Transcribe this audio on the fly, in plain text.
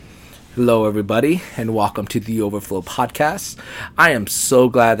Hello, everybody, and welcome to the Overflow Podcast. I am so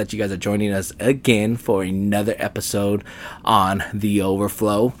glad that you guys are joining us again for another episode on the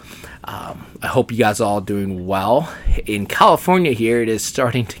Overflow. I hope you guys are all doing well. In California here, it is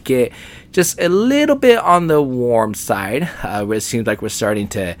starting to get just a little bit on the warm side. It seems like we're starting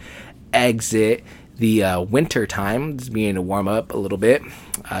to exit the winter time. It's beginning to warm up a little bit.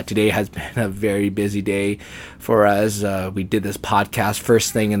 Today has been a very busy day for us. We did this podcast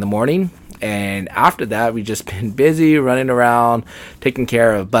first thing in the morning, and after that we've just been busy running around taking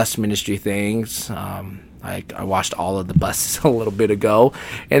care of bus ministry things. I washed all of the buses a little bit ago,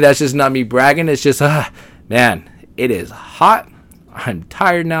 and that's just not me bragging. It's just man, it is hot. I'm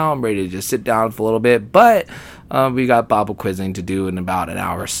tired now. I'm ready to just sit down for a little bit, but we got Bible quizzing to do in about an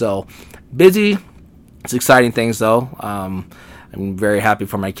hour, so busy. It's exciting things, though. I'm very happy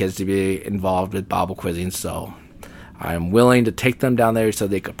for my kids to be involved with Bible quizzing, so I'm willing to take them down there so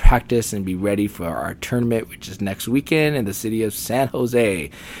they could practice and be ready for our tournament, which is next weekend in the city of San Jose.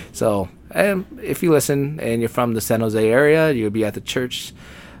 So if you listen and you're from the San Jose area, you'll be at the church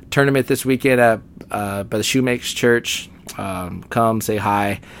tournament this weekend by the Shoemakers Church. Come say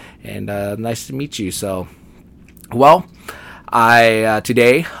hi, and nice to meet you. So, well,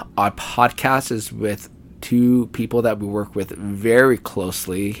 today our podcast is with two people that we work with very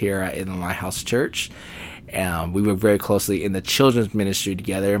closely here at Inland Lighthouse Church. We work very closely in the children's ministry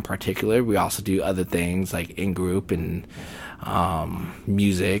together in particular. We also do other things like in-group and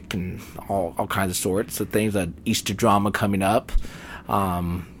music and all kinds of sorts of things, like Easter drama coming up.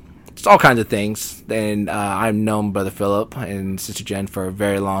 Just all kinds of things. And I've known Brother Phillip and Sister Jen for a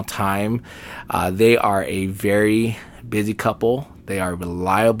very long time. They are a very busy couple. They are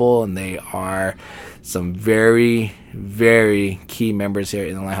reliable, and they are some very, very key members here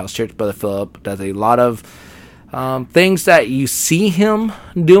in the Lighthouse Church. Brother Phillip does a lot of things that you see him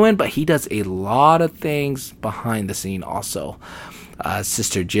doing, but he does a lot of things behind the scene also.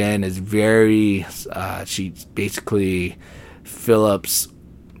 Sister Jen is she's basically Phillip's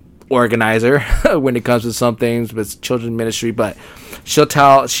organizer when it comes to some things with children's ministry, but she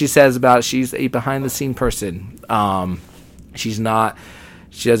says she's a behind the scene person.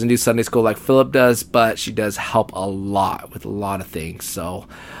 She doesn't do Sunday school like Phillip does, but she does help a lot with a lot of things. So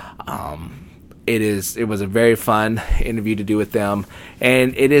it was a very fun interview to do with them,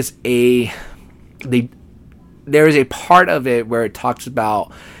 and there is a part of it where it talks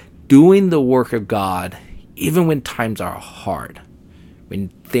about doing the work of God even when times are hard,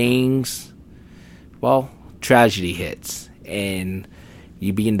 when tragedy hits, and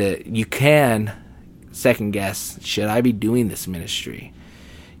you can second guess, should I be doing this ministry?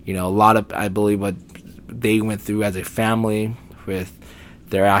 You know, I believe what they went through as a family with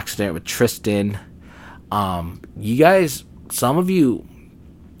their accident with Tristan. You guys, some of you,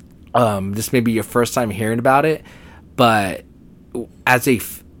 this may be your first time hearing about it, but as a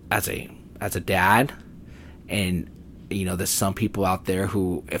dad, and you know, there's some people out there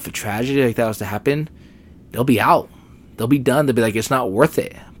who, if a tragedy like that was to happen, they'll be out. They'll be done. They'll be like, it's not worth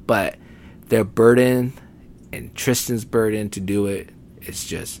it. But their burden and Tristan's burden to do it, it's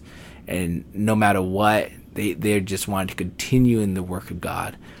just, and no matter what, they're just wanting to continue in the work of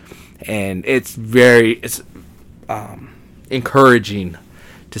God. And it's encouraging,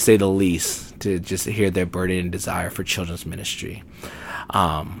 to say the least, to just hear their burden and desire for children's ministry.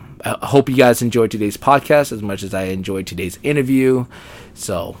 I hope you guys enjoyed today's podcast as much as I enjoyed today's interview.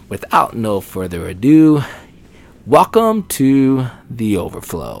 So without no further ado, welcome to the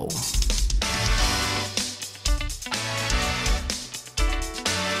Overflow.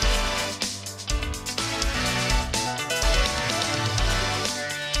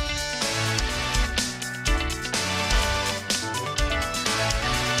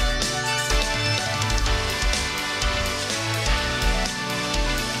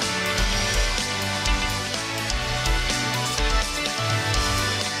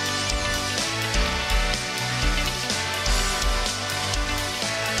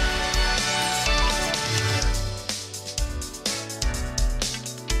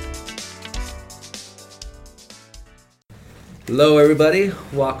 Hello, everybody.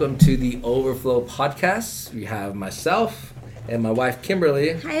 Welcome to the Overflow Podcast. We have myself and my wife,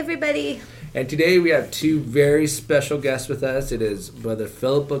 Kimberly. Hi, everybody. And today we have two very special guests with us. It is Brother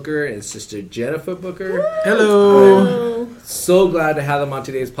Phillip Booker and Sister Jennifer Booker. Hello. I'm so glad to have them on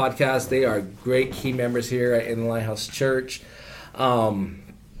today's podcast. They are great key members here at Inland Lighthouse Church. Go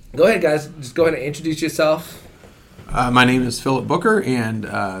ahead, guys. Just go ahead and introduce yourself. My name is Phillip Booker, and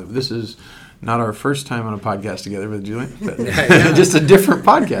this is not our first time on a podcast together with Julian, but just a different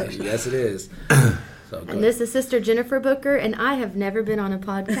podcast. Yes, it is. And this is Sister Jennifer Booker, and I have never been on a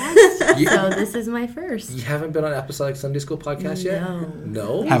podcast, so this is my first. You haven't been on an Apostolic Sunday School podcast yet?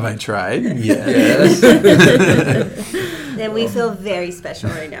 No. Have I tried? Yes. Then we feel very special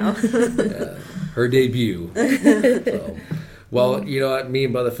right now. Her debut. So. Well, you know what? Me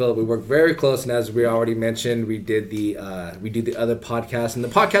and Brother Phillip, we work very close, and as we already mentioned, we do the other podcast, and the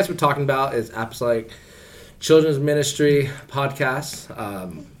podcast we're talking about is Apostolic Children's Ministry podcast.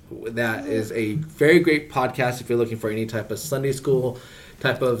 That is a very great podcast if you're looking for any type of Sunday school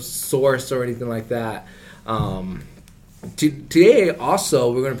type of source or anything like that. Today,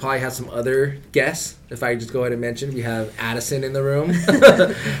 also, we're going to probably have some other guests. If I just go ahead and mention, we have Addison in the room,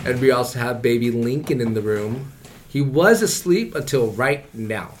 and we also have baby Lincoln in the room. He was asleep until right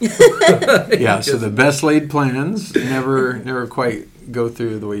now. So the best laid plans never quite go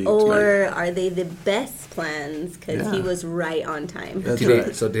through the way you expect. Or are they the best plans? Because he was right on time. That's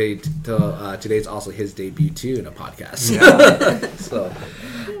right. So today's also his debut too in a podcast. Yeah. So,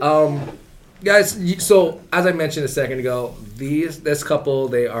 guys. So as I mentioned a second ago, this couple,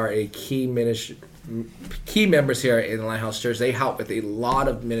 they are a key members here in the Lighthouse Church. They help with a lot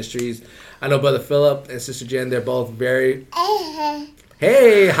of ministries. I know Brother Phillip and Sister Jen, they're both very...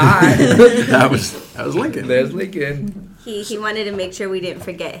 Hey, hi. that was Lincoln. There's Lincoln. He wanted to make sure we didn't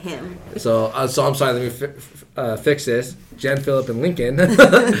forget him. So I'm sorry, let me fix this. Jen, Phillip, and Lincoln.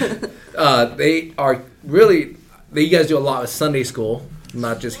 They are really... You guys do a lot of Sunday school,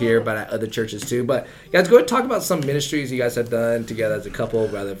 not just here, but at other churches too. But guys, go ahead and talk about some ministries you guys have done together as a couple,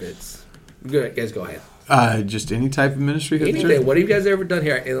 rather if it's... Good, guys, go ahead. Just any type of ministry. Anything. What have you guys ever done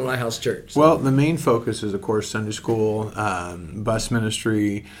here at Inland Lighthouse Church? Well, the main focus is, of course, Sunday school, bus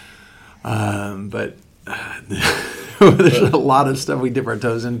ministry, but there's a lot of stuff we dip our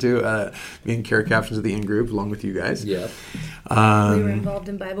toes into. Being care captains of the in-group, along with you guys. Yeah. We were involved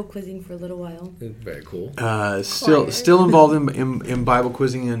in Bible quizzing for a little while. Very cool. Still involved in Bible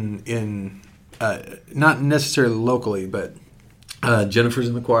quizzing in not necessarily locally, but Jennifer's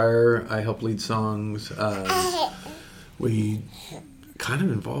in the choir. I help lead songs. We kind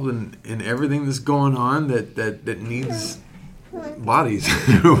of involved in everything that's going on that needs bodies.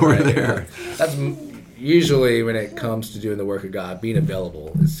 We're there. That's usually when it comes to doing the work of God, being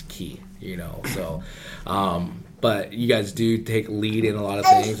available is key. So. But you guys do take lead in a lot of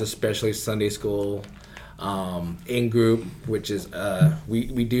things, especially Sunday school, in group, which is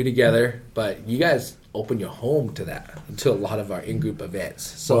we do together. But you guys open your home to that, to a lot of our in-group events.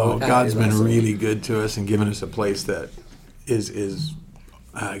 So God's been really good to us and given us a place that is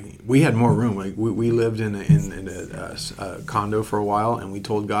we had more room. Like we lived in a condo for a while, and we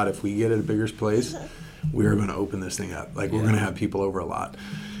told God if we get a bigger place, we are going to open this thing up. Like we're going to have people over a lot.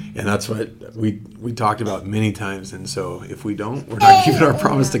 And that's what we talked about many times. And so if we don't, we're not keeping our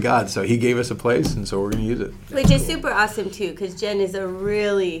promise to God. So he gave us a place, and so we're going to use it. Which is super awesome, too, because Jen is a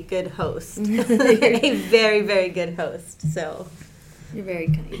really good host. A very, very good host. So you're very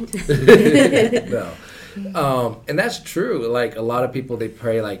kind. No. And that's true. Like, a lot of people, they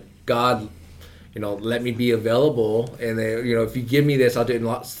pray, like, God, let me be available. And they, if you give me this, I'll do it. And a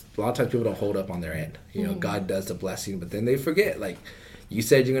lot of times people don't hold up on their end. God does the blessing, but then they forget, like, you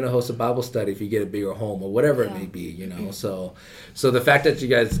said you're going to host a Bible study if you get a bigger home or whatever it may be, So the fact that you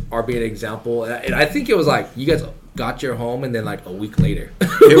guys are being an example, and I think it was like you guys got your home and then like a week later.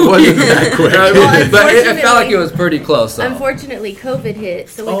 It wasn't that quick. But it felt like it was pretty close. So. Unfortunately, COVID hit,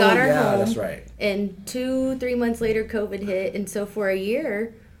 so we got our home. That's right. And 2-3 months later, COVID hit, and so for a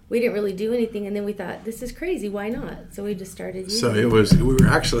year, we didn't really do anything, and then we thought, this is crazy, why not? So we just started using it. We were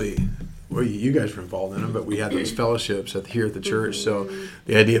actually... Well, you guys were involved in them, but we had those fellowships here at the church. So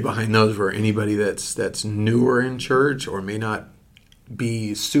the idea behind those were anybody that's newer in church or may not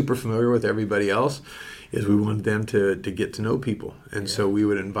be super familiar with everybody else, is we wanted them to get to know people. And so we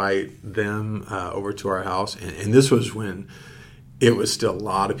would invite them over to our house. And this was when it was still a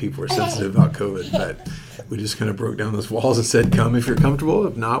lot of people were sensitive about COVID. But we just kind of broke down those walls and said, come if you're comfortable.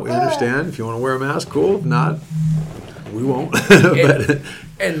 If not, we understand. If you want to wear a mask, cool. If not, we won't.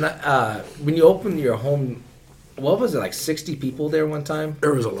 And when you open your home, what was it, like 60 people there one time?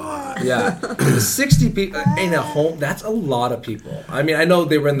 There was a lot. Yeah. 60 people in a home, that's a lot of people. I mean, I know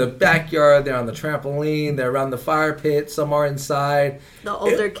they were in the backyard, they're on the trampoline, they're around the fire pit, some are inside. The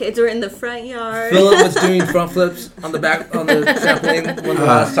older kids were in the front yard. Phillip was doing front flips on the trampoline one of the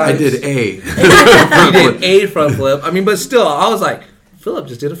last times. I did A. He did a front flip. I mean, but still, I was like, Phillip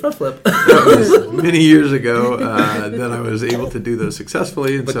just did a front flip. That was many years ago that I was able to do those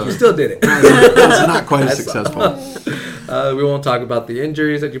successfully. And but so you still did it. That's not quite as successful. We won't talk about the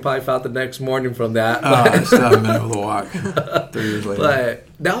injuries that you probably felt the next morning from that. I still haven't been able to walk 3 years later.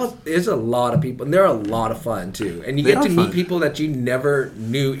 But it's a lot of people, and they're a lot of fun too. And you get to meet people that you never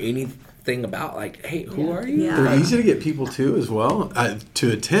knew anything about. Like, hey, who are you? Yeah. They're easy to get people to as well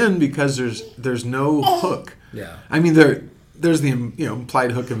to attend because there's no hook. Yeah. I mean, there's the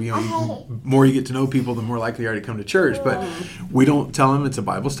implied hook of more you get to know people, the more likely you are to come to church. But we don't tell them it's a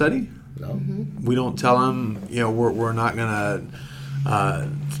Bible study. No. Mm-hmm. We don't tell them we're not gonna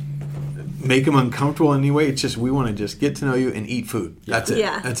make them uncomfortable in any way. It's just we want to just get to know you and eat food. That's it.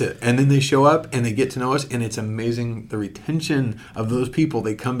 Yeah. That's it. And then they show up and they get to know us, and it's amazing the retention of those people.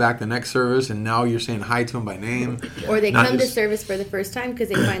 They come back the next service, and now you're saying hi to them by name. Or they come to service for the first time because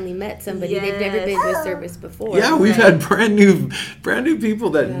they finally met somebody. They've never been to a service before. Yeah, we've had brand new people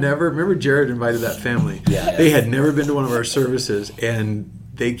that never. Remember, Jared invited that family. Yeah. They had never been to one of our services, and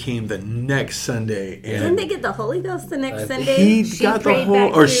they came the next Sunday. And didn't they get the Holy Ghost the next Sunday? He got the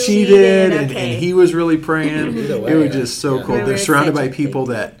whole, or she did, and he was really praying. Way, it was just so cool. They're surrounded by people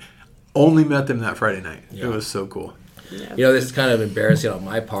that only met them that Friday night. Yeah. It was so cool. Yeah. This is kind of embarrassing on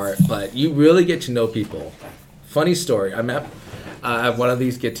my part, but you really get to know people. Funny story. I'm at one of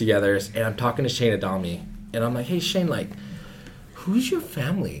these get-togethers, and I'm talking to Shane Adami, and I'm like, hey, Shane, like, who's your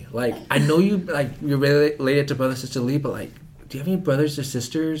family? Like, I know you're related to Brother Sister Lee, but, like, do you have any brothers or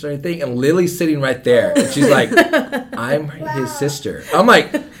sisters or anything? And Lily's sitting right there. And she's like, I'm his sister. I'm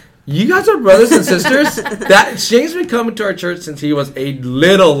like, you guys are brothers and sisters? Shane's been coming to our church since he was a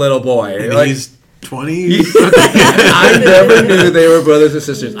little boy. And like, he's 20. I never knew they were brothers and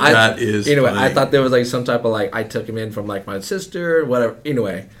sisters. Anyway, funny. I thought there was like some type of I took him in from like my sister or whatever.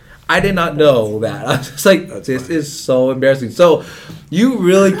 Anyway, I did not know that. I was just like, this is so embarrassing. So you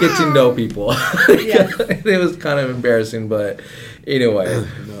really get to know people. It was kind of embarrassing, but anyway.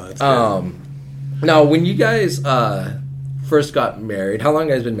 Now, when you guys first got married, how long have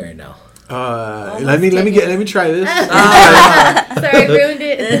you guys been married now? Let me try this. Sorry, ruined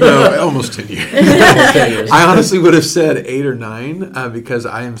it. No, almost 10 years. I honestly would have said 8 or 9 because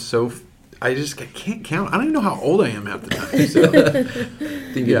I am so. I can't count. I don't even know how old I am half the time. So.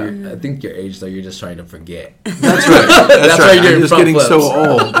 I think your age, though, you're just trying to forget. That's right. That's right. I'm just getting flips. so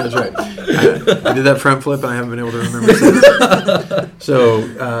old. That's right. I did that front flip, and I haven't been able to remember since. So,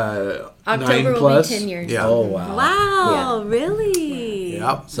 October 9 will plus. be 10 years. Yeah. Oh, wow. Wow, really?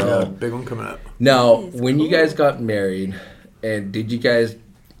 Yep. So, big one coming up. Now, when you guys got married, and did you guys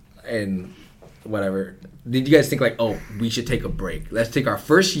think like, oh, we should take a break? Let's take our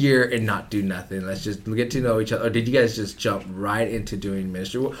first year and not do nothing. Let's just get to know each other. Or did you guys just jump right into doing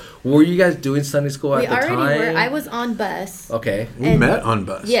ministry? Were you guys doing Sunday school at the time? We already were. I was on bus. Okay. We met on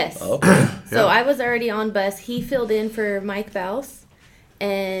bus. Yes. Okay. So I was already on bus. He filled in for Mike Bouse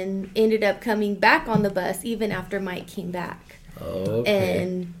and ended up coming back on the bus even after Mike came back. Okay.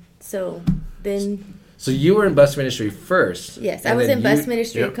 And so then... So you were in bus ministry first. Yes, I was in bus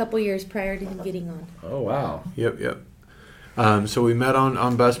ministry a couple years prior to him getting on. Oh, wow. Yep. So we met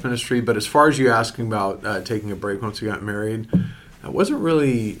on bus ministry, but as far as you asking about taking a break once we got married, I wasn't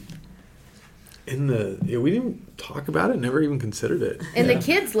really we didn't talk about it, never even considered it. And the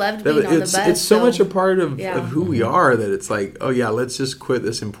kids loved being on the bus. It's so much a part of who we are that it's like, oh yeah, let's just quit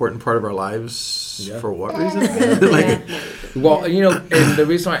this important part of our lives for what reason? Well, and the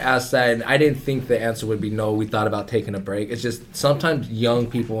reason I asked that, and I didn't think the answer would be no, we thought about taking a break. It's just sometimes young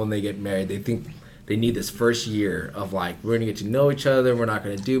people, when they get married, they think they need this first year of like, we're going to get to know each other. We're not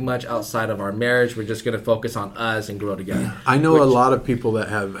going to do much outside of our marriage. We're just going to focus on us and grow together. I know a lot of people that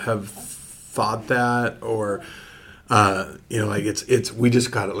have thought that, or it's we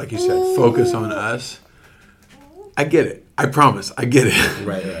just got it, like you said, focus on us. I get it. I promise. I get it.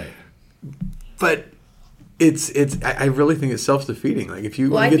 Right. But I really think it's self-defeating. Like if you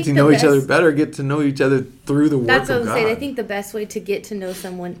want to get to know each other better, get to know each other through the work of God. That's what I'm saying. I think the best way to get to know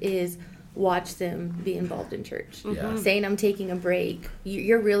someone is watch them be involved in church. Yeah. Saying I'm taking a break,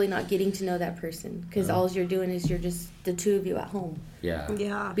 you're really not getting to know that person because all you're doing is you're just the two of you at home.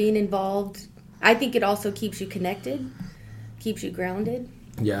 Yeah. Being involved, I think it also keeps you connected, keeps you grounded.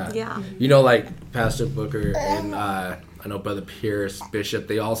 Yeah. Like Pastor Booker and I know Brother Pierce, Bishop,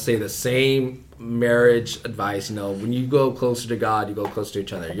 they all say the same marriage advice. When you go closer to God, you go closer to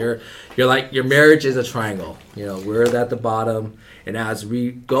each other. You're like, your marriage is a triangle. We're at the bottom, and as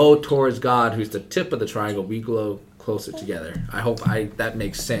we go towards God, who's the tip of the triangle, we go closer together. I hope that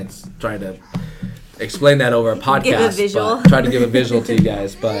makes sense. Trying to explain that over a podcast. Give a visual. Try to give a visual to you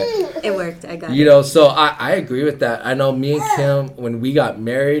guys, but it worked. I got it. So I agree with that. I know me and Kim, when we got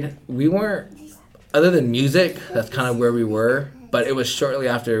married, we weren't, other than music, that's kind of where we were. But it was shortly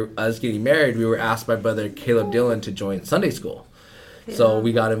after us getting married, we were asked by Brother Caleb Dillon to join Sunday school. Yeah. So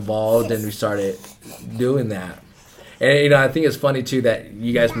we got involved and we started doing that. And, I think it's funny, too, that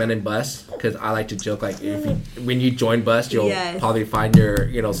you guys met in bus, because I like to joke, like, when you join bus, you'll probably find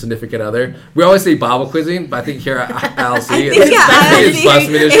your, significant other. We always say Bible quizzing, but I think here at LC, it's bus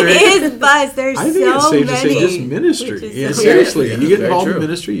ministry. It is bus. There's so many. I think it's safe to say just ministry. Yeah, seriously. You get involved in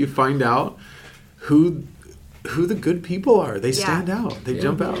ministry, you find out who the good people are. They stand out. They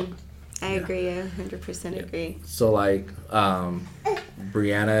jump out. I agree. I 100% agree. So, like,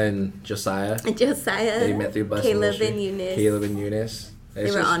 Brianna and Josiah. They met through bus ministry. Caleb and Eunice.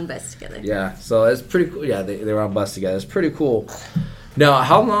 They were on bus together. Yeah. So, it's pretty cool. Yeah, they were on bus together. It's pretty cool. Now,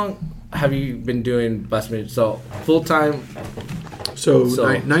 how long have you been doing bus ministry? So, full-time? So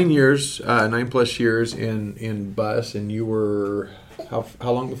 9 years, 9+ years in bus, and you were...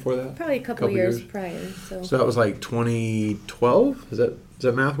 How long before that? Probably a couple years prior. So that was like 2012? Does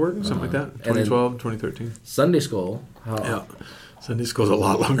that math work? Something like that? 2012, 2013? Sunday school. Yeah. Sunday school's a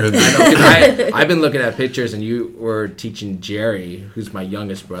lot longer than that. I've been looking at pictures, and you were teaching Jerry, who's my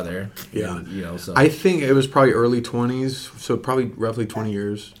youngest brother. Yeah. And, so I think it was probably early 20s, so probably roughly 20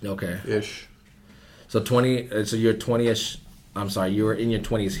 years. Okay. Ish. So you're 20-ish. I'm sorry, you were in your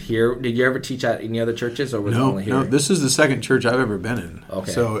 20s here. Did you ever teach at any other churches, or was it only here? No, this is the second church I've ever been in.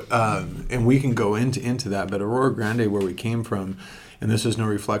 Okay. So, and we can go into that, but Aurora Grande, where we came from, and this is no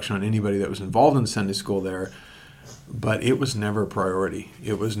reflection on anybody that was involved in Sunday school there, but it was never a priority.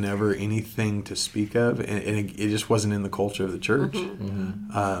 It was never anything to speak of, and it just wasn't in the culture of the church.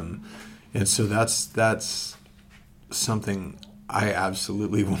 Mm-hmm. And so that's something I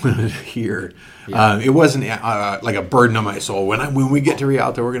absolutely wanted to hear. Yeah. It wasn't like a burden on my soul. When we get to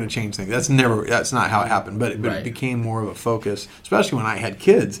Rialto, we're going to change things. That's not how it happened. But it became more of a focus, especially when I had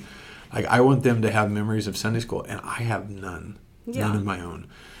kids. Like, I want them to have memories of Sunday school, and I have none of my own.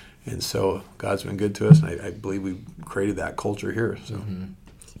 And so God's been good to us, and I believe we created that culture here. So,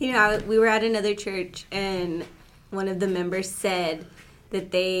 we were at another church, and one of the members said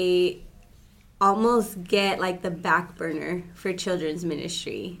that they almost get like the back burner for children's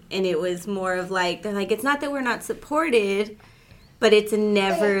ministry, and it was more of like, they're like, it's not that we're not supported, but it's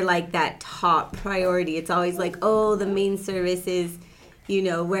never like that top priority. It's always like, oh, the main service is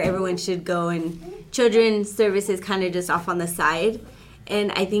where everyone should go, and children's service is kind of just off on the side.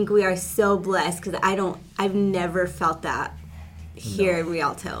 And I think we are so blessed, because I've never felt that here in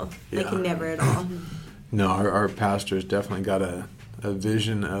Rialto. Like, never at all. No, our pastor's definitely got a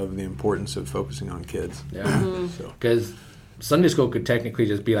vision of the importance of focusing on kids. Yeah. Because Sunday school could technically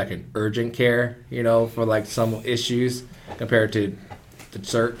just be like an urgent care, for like some issues, compared to the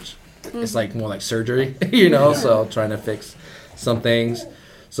church. It's like more like surgery, so trying to fix some things.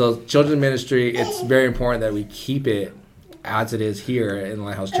 So children's ministry, it's very important that we keep it as it is here in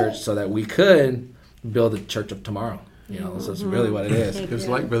Lighthouse Church, so that we could build the church of tomorrow. So it's really what it is. It's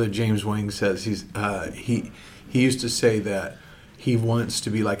like Brother James Wang says. He used to say that he wants to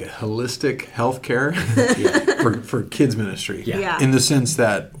be like a holistic healthcare for kids ministry. Yeah. In the sense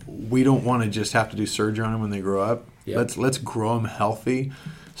that we don't want to just have to do surgery on them when they grow up. Yep. Let's grow them healthy,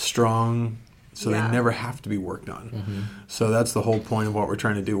 strong, so they never have to be worked on. Mm-hmm. So that's the whole point of what we're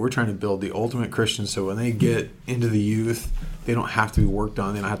trying to do. We're trying to build the ultimate Christian, so when they get into the youth, they don't have to be worked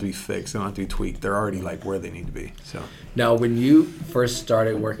on. They don't have to be fixed. They don't have to be tweaked. They're already like where they need to be. So now, when you first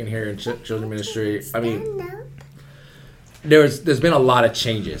started working here in children's ministry, I mean, there's been a lot of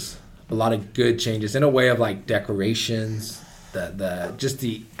changes, a lot of good changes in a way of like decorations, the just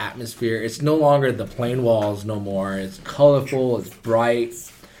the atmosphere. It's no longer the plain walls no more. It's colorful. It's bright.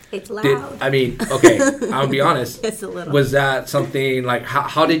 It's loud. Okay, I'll be honest. It's a little. Was that something like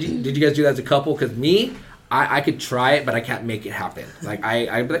how did you guys do that as a couple? Because me, I could try it, but I can't make it happen. Like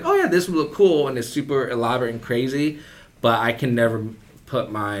I'd be like, oh yeah, this would look cool and it's super elaborate and crazy, but I can never put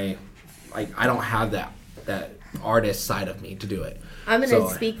my I don't have that artist side of me to do it. I'm going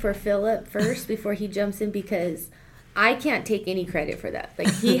to speak for Phillip first before he jumps in, because I can't take any credit for that.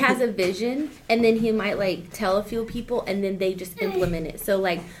 Like, he has a vision, and then he might tell a few people, and then they just implement it. So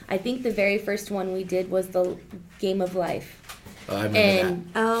I think the very first one we did was the Game of Life. Oh, I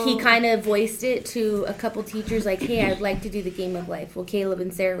remember that. He kind of voiced it to a couple teachers, like, hey, I'd like to do the Game of Life. Well, Caleb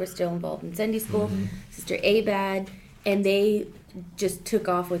and Sarah were still involved in Sunday school, Sister Abad, and they just took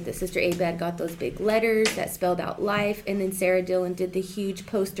off with it. Sister Abad got those big letters that spelled out life, and then Sarah Dillon did the huge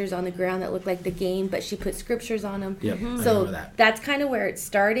posters on the ground that looked like the game, but she put scriptures on them. Yep, So that's kind of where it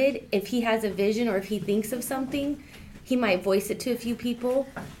started. If he has a vision or if he thinks of something, he might voice it to a few people,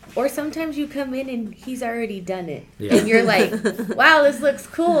 or sometimes you come in and he's already done it. Yeah. And you're like, wow, this looks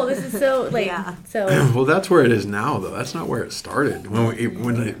cool. This is so, so. Well, that's where it is now, though. That's not where it started.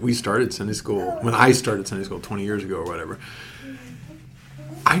 When we started Sunday school, when I started Sunday school 20 years ago or whatever,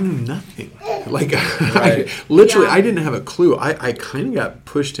 I knew nothing. Like, Right. I didn't have a clue. I kind of got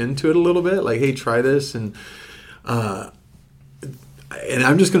pushed into it a little bit. Like, hey, try this. And I'm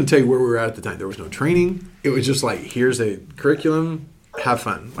just going to tell you where we were at the time. There was no training. It was just like, here's a curriculum. Have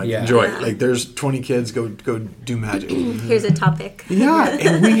fun. Like, enjoy it. Like, there's 20 kids. Go do magic. Here's a topic. Yeah,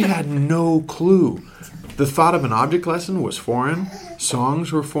 and we had no clue. The thought of an object lesson was foreign.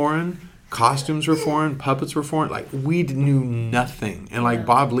 Songs were foreign. Costumes were foreign. Puppets were foreign. Like, we knew nothing. And like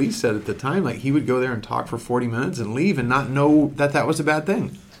Bob Lee said at the time, like, he would go there and talk for 40 minutes and leave and not know that was a bad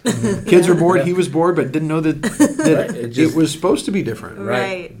thing. Kids were bored. He was bored, but didn't know that it was supposed to be different.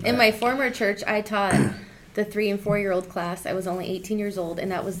 Right. In my former church, I taught the 3 and 4 year old class. I was only 18 years old, and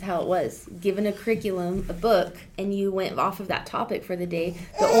that was how it was. Given a curriculum, a book, and you went off of that topic for the day.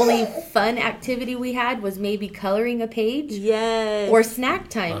 The only fun activity we had was maybe coloring a page. Yes. Or snack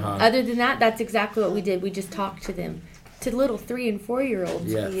time. Uh-huh. Other than that, that's exactly what we did. We just talked to them, to little 3 and 4 year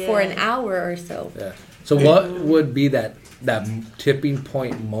olds, for an hour or so. Yeah. So what would be that tipping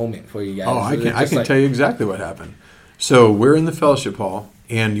point moment for you guys? Oh, I can tell you exactly what happened. So we're in the fellowship hall,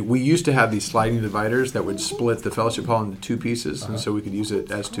 and we used to have these sliding dividers that would split the fellowship hall into 2 pieces, and so we could use it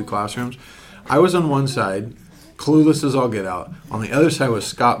as 2 classrooms. I was on one side, clueless as all get out. On the other side was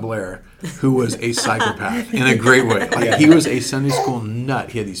Scott Blair, who was a psychopath in a great way. Like, he was a Sunday school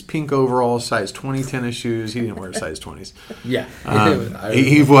nut. He had these pink overalls, size 20 tennis shoes. He didn't wear size 20s. Yeah.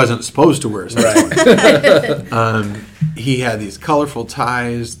 He wasn't supposed to wear size 20s. He had these colorful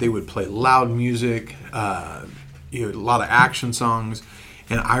ties. They would play loud music, a lot of action songs.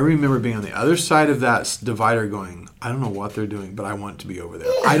 And I remember being on the other side of that divider going, I don't know what they're doing, but I want to be over there.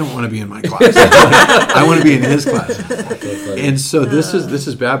 I don't want to be in my class. I want to be in his class. And so this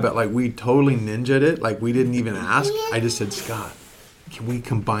is bad, but like, we totally ninja'd it. Like, we didn't even ask. I just said, Scott, can we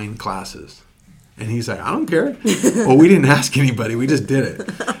combine classes? And he's like, I don't care. Well, we didn't ask anybody. We just did it.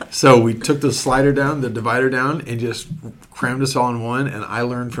 So we took the divider down, and just crammed us all in one. And I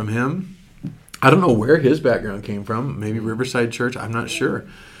learned from him. I don't know where his background came from. Maybe Riverside Church. I'm not sure.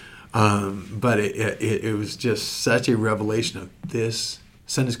 But it was just such a revelation of this.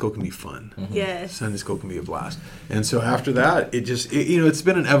 Sunday school can be fun. Mm-hmm. Yes. Sunday school can be a blast. And so after that, it's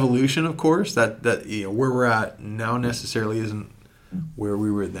been an evolution, of course. That where we're at now necessarily isn't where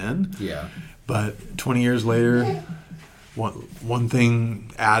we were then. Yeah. But 20 years later, one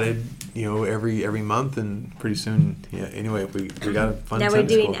thing added, every month, and pretty soon, anyway, we got a fun now Sunday we're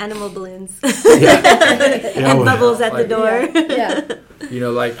doing school. animal balloons. And bubbles at the door. Yeah.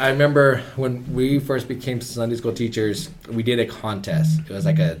 I remember when we first became Sunday school teachers, we did a contest. It was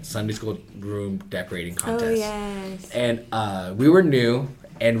like a Sunday school room decorating contest. Oh, yes. And we were new,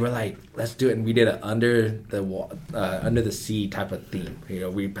 and we're like, let's do it. And we did an under the sea type of theme.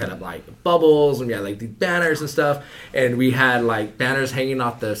 We put up like bubbles, and we had like these banners and stuff, and we had like banners hanging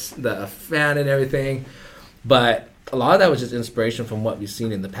off the fan and everything. But a lot of that was just inspiration from what we've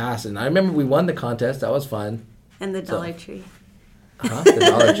seen in the past. And I remember we won the contest. That was fun. And the Dollar Tree. The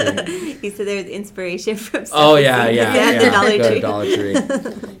Dollar Tree. You said there was inspiration from something. Oh, yeah. The Dollar Go Tree. to Dollar Tree.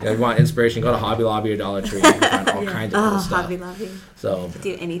 If you want inspiration, go to Hobby Lobby or Dollar Tree. You can find all kinds of cool stuff. Hobby Lobby. So,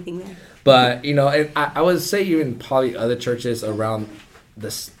 do anything there. But, and I would say even probably other churches around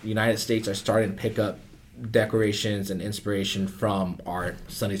the United States are starting to pick up decorations and inspiration from our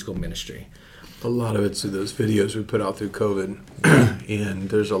Sunday school ministry. A lot of it's those videos we put out through COVID. And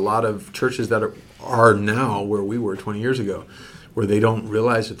there's a lot of churches that are now where we were 20 years ago, where they don't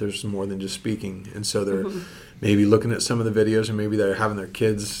realize that there's more than just speaking. And so they're maybe looking at some of the videos, and maybe they're having their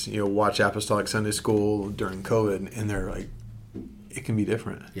kids, watch Apostolic Sunday School during COVID, and they're like, it can be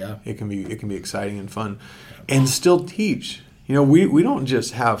different. Yeah. It can be exciting and fun, and still teach. We don't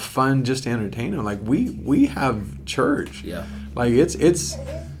just have fun just to entertain them. Like, we have church. Yeah. Like, it's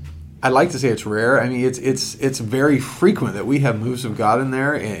I'd like to say it's rare. I mean, it's very frequent that we have moves of God in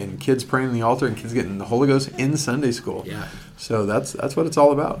there, and kids praying in the altar, and kids getting the Holy Ghost in Sunday school. Yeah. So that's what it's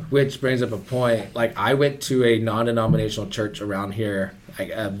all about. Which brings up a point. Like, I went to a non-denominational church around here,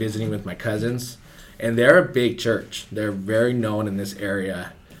 visiting with my cousins, and they're a big church. They're very known in this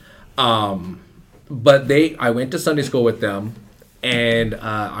area. But I went to Sunday school with them, and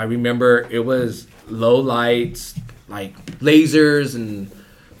I remember it was low lights, like lasers and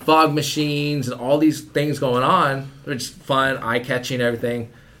fog machines and all these things going on. They're just fun, eye-catching,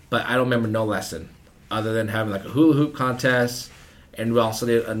 everything. But I don't remember no lesson other than having like a hula hoop contest And we also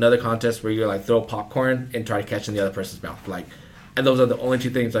did another contest where you like throw popcorn and try to catch in the other person's mouth. Like, and those are the only 2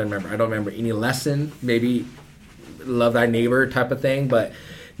 things I remember. I don't remember any lesson, maybe love thy neighbor type of thing, but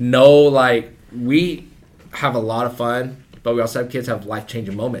no, like, we have a lot of fun, but we also have kids have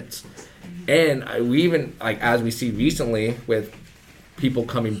life-changing moments. And we even, like, as we see recently with people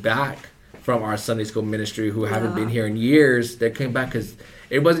coming back from our Sunday school ministry who haven't been here in years, they came back because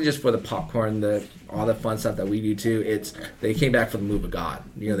it wasn't just for the popcorn, all the fun stuff that we do too. They came back for the move of God.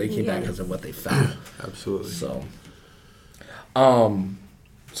 You know, they came back because of what they found. Absolutely. So,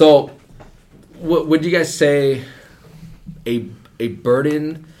 what would you guys say a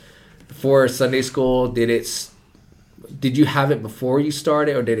burden for Sunday school? Did you have it before you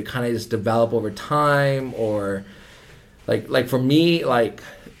started, or did it kind of just develop over time? Or like for me, like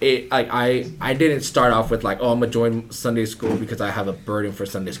I didn't start off with like, oh, I'm gonna join Sunday school because I have a burden for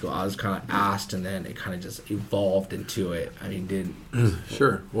Sunday school. I was kind of asked, and then it kind of just evolved into it. I mean,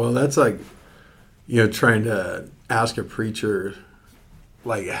 Sure. Well, that's like, trying to ask a preacher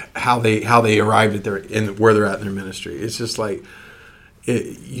like how they arrived at where they're at in their ministry. It's just like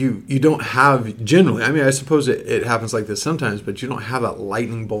you don't have generally. I mean, I suppose it happens like this sometimes, but you don't have that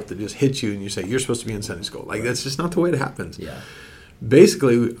lightning bolt that just hits you and you say you're supposed to be in Sunday school. Like that's just not the way it happens. Yeah.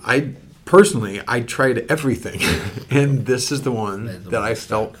 Basically, I tried everything, and this is the one that I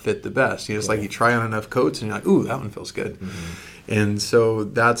felt fit the best. It's like you try on enough coats, and you're like, ooh, that one feels good. Mm-hmm. And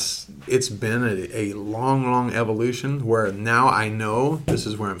so it's been a long, long evolution where now I know this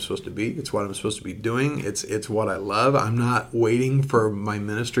is where I'm supposed to be. It's what I'm supposed to be doing. It's what I love. I'm not waiting for my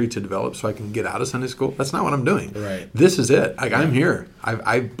ministry to develop so I can get out of Sunday school. That's not what I'm doing. Right. This is it. Like I'm here.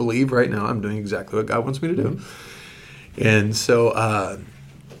 I believe right now I'm doing exactly what God wants me to do. Mm-hmm. And so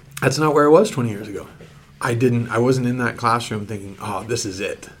that's not where I was 20 years ago. I wasn't in that classroom thinking, oh, this is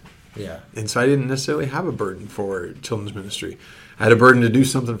it. Yeah. And so I didn't necessarily have a burden for children's ministry. I had a burden to do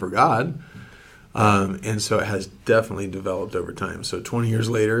something for God. And so it has definitely developed over time. So 20 years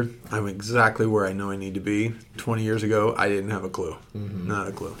later, I'm exactly where I know I need to be. 20 years ago, I didn't have a clue. Mm-hmm. Not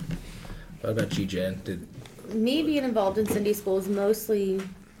a clue. What about you, Jen? Me being involved in Sunday school is mostly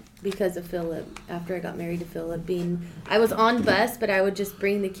because of Phillip. After I got married to Phillip, I was on bus, but I would just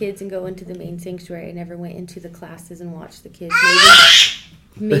bring the kids and go into the main sanctuary. I never went into the classes and watched the kids.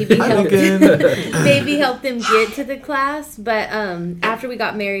 Maybe help them get to the class. But after we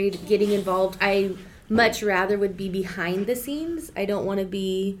got married, getting involved, I much rather would be behind the scenes. I don't want to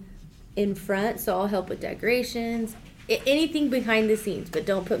be in front, so I'll help with decorations, anything behind the scenes, but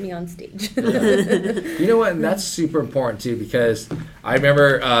don't put me on stage. You know what? And that's super important too, because I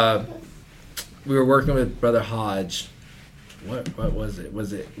remember we were working with Brother Hodge. What was it?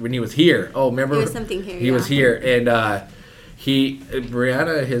 Was it when he was here? Oh, remember? There was something here. He was here, and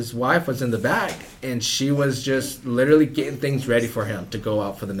Brianna, his wife, was in the back, and she was just literally getting things ready for him to go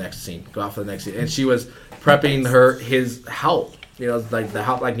out for the next scene. And she was prepping his help. Like the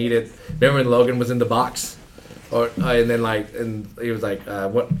help like needed. Remember when Logan was in the box? And he was like,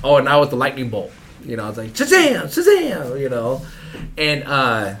 what? Oh, and now it's the lightning bolt. I was like, Shazam, Shazam,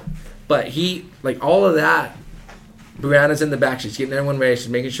 And, but he, like all of that, Brianna's in the back. She's getting everyone ready. She's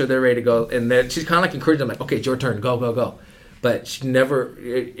making sure they're ready to go. And then she's kind of like encouraging them, like, okay, it's your turn. Go, go, go. But she never,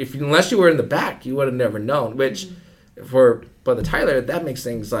 unless you were in the back, you would have never known. Which, for Brother Tyler, that makes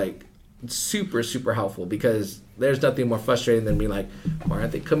things like super, super helpful, because there's nothing more frustrating than being like, why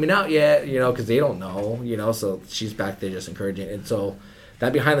aren't they coming out yet? Because they don't know. So she's back there just encouraging. And so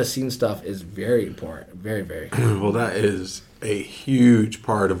that behind the scenes stuff is very important, very, very. Well, that is a huge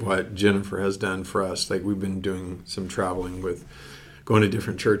part of what Jennifer has done for us. Like we've been doing some traveling with going to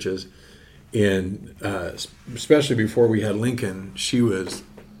different churches. And especially before we had Lincoln, she was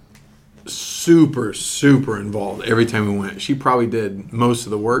super, super involved every time we went. She probably did most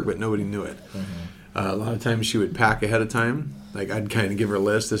of the work, but nobody knew it. Mm-hmm. A lot of times she would pack ahead of time. Like I'd kind of give her a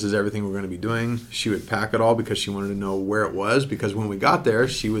list. This is everything we're going to be doing. She would pack it all because she wanted to know where it was. Because when we got there,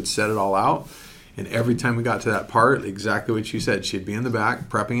 she would set it all out. And every time we got to that part, exactly what you said, she'd be in the back,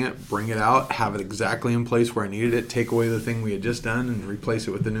 prepping it, bring it out, have it exactly in place where I needed it, take away the thing we had just done and replace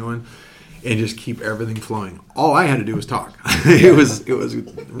it with the new one. And just keep everything flowing. All I had to do was talk. It was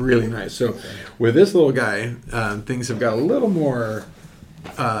really nice. So with this little guy, things have got a little more.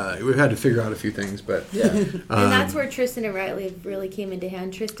 We've had to figure out a few things, but yeah. And that's where Tristan and Riley really came into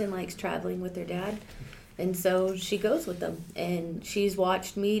hand. Tristan likes traveling with their dad, and so she goes with them. And she's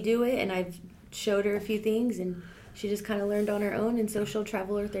watched me do it, and I've showed her a few things, and she just kind of learned on her own, and so she'll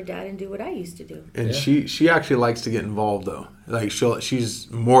travel with her dad and do what I used to do. And she actually likes to get involved, though. Like she's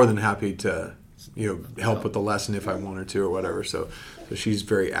more than happy to, help with the lesson if I want her to or whatever. So she's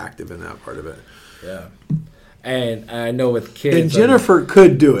very active in that part of it. Yeah. And I know with kids, And Jennifer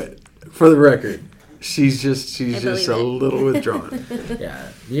could do it, for the record. She's just a little withdrawn. Yeah.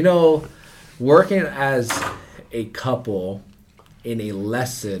 Working as a couple in a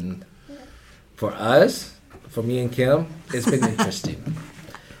lesson for us, for me and Kim, it's been interesting.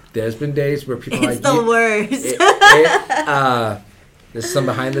 There's been days where people it's the worst. There's some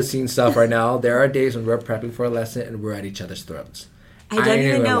behind the scenes stuff right now. There are days when we're prepping for a lesson and we're at each other's throats. I don't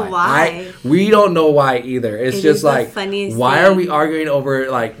even know why. We don't know why either. It's just like, why are we arguing over,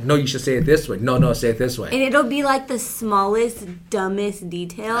 like, no, you should say it this way. No, say it this way. And it'll be like the smallest, dumbest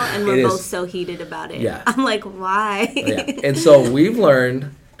detail, and we're both so heated about it. Yeah. I'm like, why? Yeah. And so we've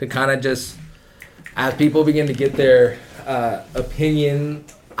learned to kind of just, as people begin to get their opinion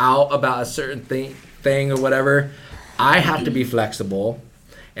out about a certain thing or whatever, I have to be flexible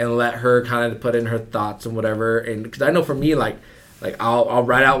and let her kind of put in her thoughts and whatever. And because I know for me, like I'll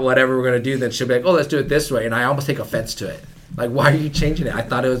write out whatever we're going to do, then she'll be like, oh, let's do it this way. And I almost take offense to it. Like, why are you changing it? I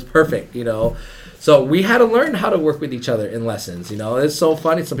thought it was perfect, So we had to learn how to work with each other in lessons, It's so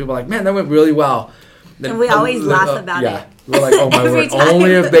funny. Some people are like, man, that went really well. Then, and we always laugh about it. We're like, oh, my word,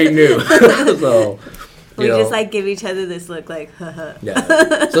 only if they knew. So... We just give each other this look like, haha.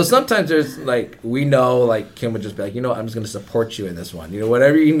 Yeah. So sometimes there's we know Kim would just be like, I'm just going to support you in this one.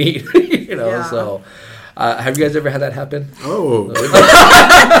 Whatever you need. Yeah. So have you guys ever had that happen? Oh.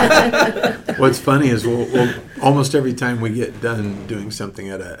 What's funny is we'll almost every time we get done doing something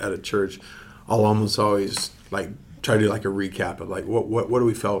at a church, I'll almost always try to do a recap of what do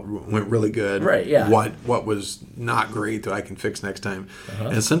we felt went really good, right? Yeah. What was not great that I can fix next time,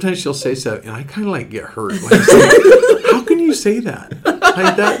 and sometimes she'll say stuff, and I kind of get hurt. How can you say that?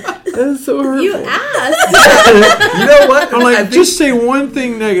 That is so hurtful. You asked. You know what? I'm like, just say one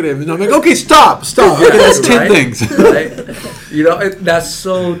thing negative, and I'm like, okay, stop. Okay, that's 10 things. Right? That's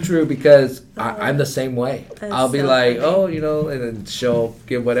so true because I'm the same way. I'll be like, and then she'll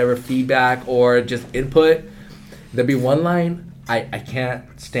give whatever feedback or just input. There'll be one line I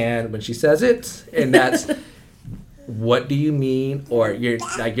can't stand when she says it, and that's, what do you mean? Or you're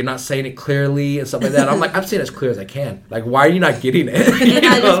not saying it clearly and stuff like that. I'm like, I'm saying it as clear as I can. Why are you not getting it? And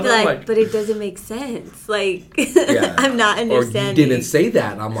I'll just be like, but it doesn't make sense. I'm not understanding. Or you didn't say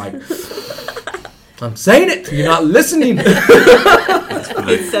that. And I'm like, I'm saying it. You're not listening.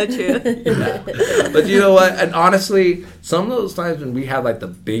 It's so true. Yeah. But you know what? And honestly, some of those times when we have the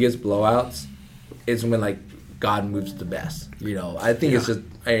biggest blowouts is when God moves the best. I think it's just,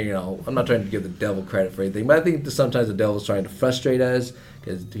 I'm not trying to give the devil credit for anything, but I think that sometimes the devil's trying to frustrate us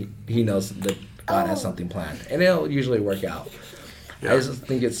because he knows that God has something planned, and it'll usually work out. Yeah. I just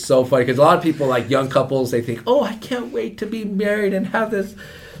think it's so funny because a lot of people, young couples, they think, oh, I can't wait to be married and have this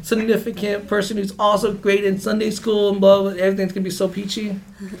significant person who's also great in Sunday school and blah, blah, everything's going to be so peachy.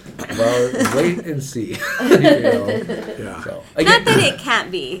 Well, wait and see. Yeah. So, again,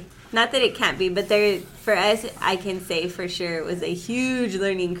 Not that it can't be, but for us, I can say for sure it was a huge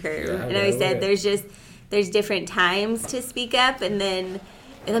learning curve. Yeah, and I said there's different times to speak up, and then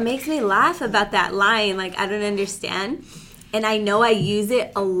it makes me laugh about that line. I don't understand. And I know I use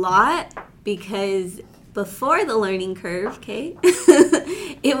it a lot because before the learning curve, okay,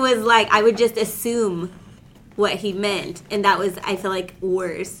 it was I would just assume what he meant, and that was, I feel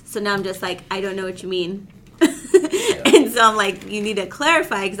worse. So now I'm just I don't know what you mean. And so I'm you need to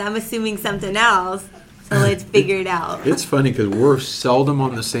clarify because I'm assuming something else. So let's figure it out. It's funny because we're seldom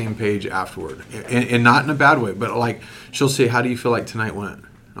on the same page afterward, and not in a bad way. But she'll say, "How do you feel tonight went?"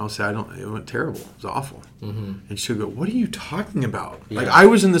 And I'll say, It went terrible. It was awful." Mm-hmm. And she'll go, "What are you talking about?" Yeah. I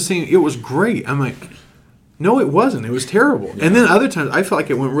was in the same. It was great. I'm like, no, it wasn't. It was terrible. Yeah. And then other times, I felt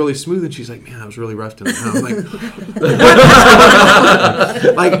it went really smooth, and she's like, man, that was really rough tonight. And I'm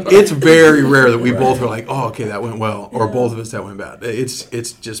like, it's very rare that we both are oh, okay, that went well, or both of us, that went bad. It's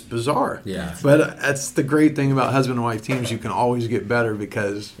just bizarre. Yeah. But that's the great thing about husband and wife teams. You can always get better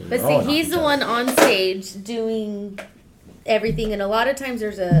because... But see, he's the one on stage doing everything, and a lot of times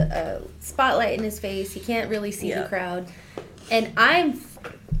there's a spotlight in his face. He can't really see the crowd. And I'm...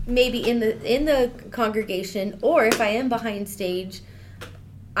 maybe in the congregation, or if I am behind stage,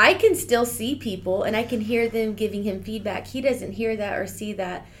 I can still see people and I can hear them giving him feedback. He doesn't hear that or see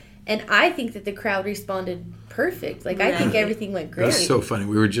that, and I think that the crowd responded perfect. I think everything went great. That's so funny.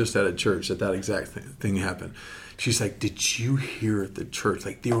 We were just at a church that exact thing happened. She's like, did you hear at the church?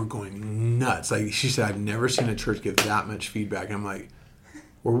 They were going nuts. She said, I've never seen a church give that much feedback. And I'm like,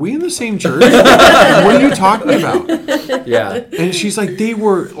 were we in the same church? What are you talking about? Yeah. And she's like, they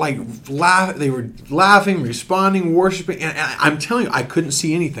were they were laughing, responding, worshiping. And I'm telling you, I couldn't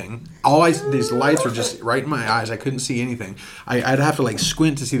see anything. These lights were just right in my eyes. I couldn't see anything. I'd have to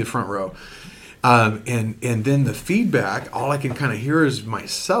squint to see the front row. And then the feedback, all I can kind of hear is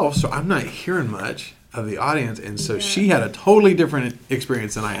myself, so I'm not hearing much of the audience, and so she had a totally different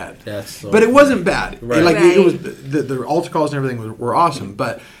experience than I had. But it wasn't bad. Right. It was the altar calls and everything were awesome,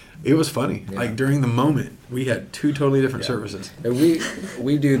 but it was funny. Yeah. Like during the moment, we had two totally different services. And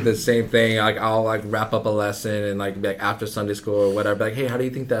we do the same thing. Like I'll like wrap up a lesson and like after Sunday school or whatever, like, hey, how do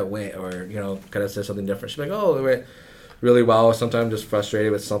you think that went? Or could I say something different? She's like, oh, it went really well. Sometimes just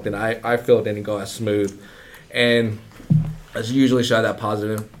frustrated with something I feel it didn't go as smooth, and I usually show that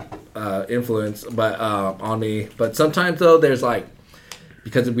positive influence, but on me. But sometimes though, there's like,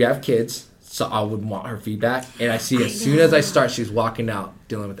 because we have kids, so I would want her feedback, and I see as soon as I start, she's walking out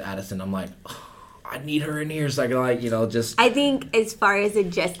dealing with Addison. I'm like, oh, I need her in here so I can just. I think as far as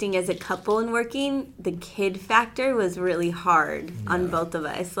adjusting as a couple and working, the kid factor was really hard on both of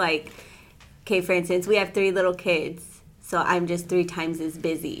us. Like, okay, for instance, we have 3 little kids, so I'm just 3 times as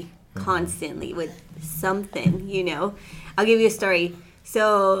busy constantly with something. I'll give you a story.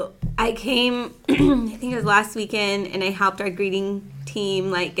 So I came, I think it was last weekend, and I helped our greeting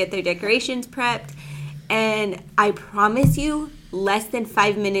team get their decorations prepped. And I promise you, less than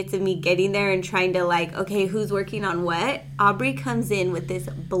 5 minutes of me getting there and trying to okay, who's working on what? Aubrey comes in with this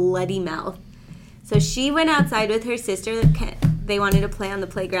bloody mouth. So she went outside with her sister. They wanted to play on the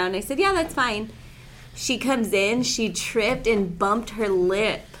playground. I said, yeah, that's fine. She comes in, she tripped and bumped her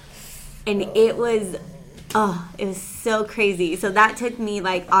lip. And it was so crazy. So that took me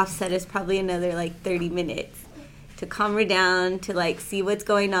offset us probably another 30 minutes to calm her down, to see what's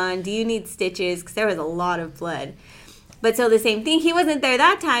going on. Do you need stitches? Because there was a lot of blood. But so the same thing, he wasn't there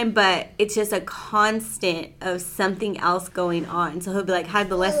that time, but it's just a constant of something else going on. So he'll be like, how'd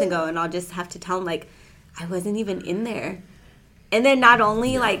the lesson go? And I'll just have to tell him I wasn't even in there. And then not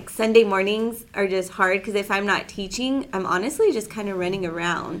only Sunday mornings are just hard, because if I'm not teaching, I'm honestly just kind of running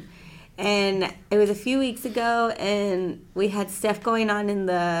around. And it was a few weeks ago, and we had stuff going on in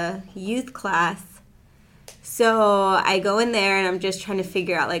the youth class. So I go in there, and I'm just trying to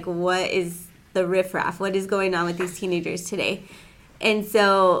figure out, what is the riffraff? What is going on with these teenagers today? And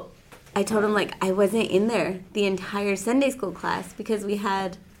so I told him, I wasn't in there the entire Sunday school class because we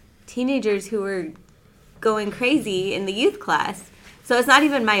had teenagers who were going crazy in the youth class. So it's not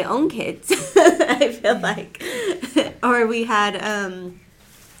even my own kids, I feel like. Or we had...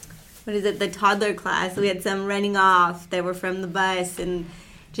 the toddler class. We had some running off that were from the bus and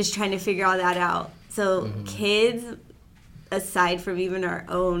just trying to figure all that out. So kids, aside from even our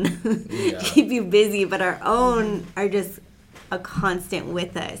own, keep you busy, but our own are just a constant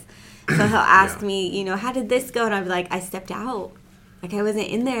with us. So he'll ask me, how did this go? And I'll be like, I stepped out. I wasn't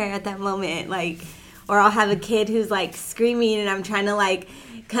in there at that moment. Or I'll have a kid who's screaming and I'm trying to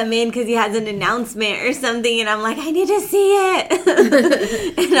come in because he has an announcement or something, and I'm like, I need to see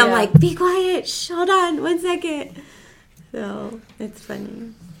it. And I'm like, be quiet, hold on 1 second. So it's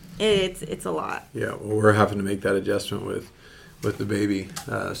funny. It's a lot. Yeah, well, we're having to make that adjustment with the baby.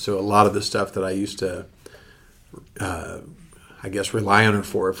 So a lot of the stuff that I used to I guess rely on her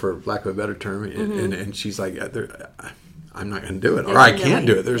for lack of a better term, and she's like, I'm not going to do it, or I can't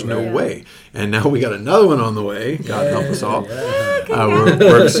do it. There's no way. And now we got another one on the way. God help us all.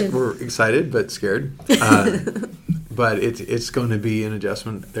 We're excited but scared. But it's going to be an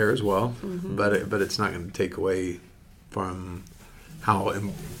adjustment there as well. But it's not going to take away from how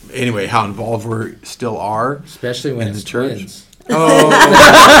involved we still are, especially when it's twins. Oh,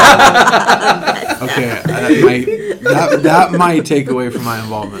 okay. That might take away from my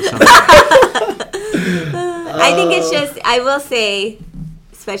involvement. I think it's just, I will say,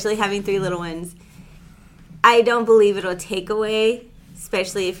 especially having 3 little ones, I don't believe it'll take away,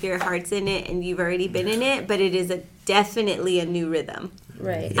 especially if your heart's in it and you've already been in it, but it is definitely a new rhythm.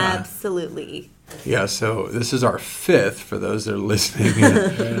 Right. Yeah. Absolutely. Yeah, so this is our 5th for those that are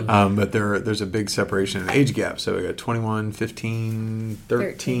listening. But there's a big separation in age gap. So we got 21, 15,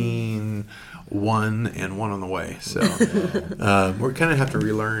 13, 1, and 1 on the way. So we're kind of have to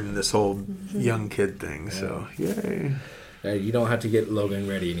relearn this whole young kid thing. So yay. You don't have to get Logan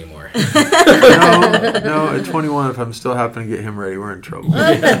ready anymore. No, at 21, if I'm still having to get him ready, we're in trouble.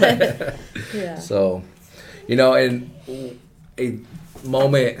 Yeah. So, in a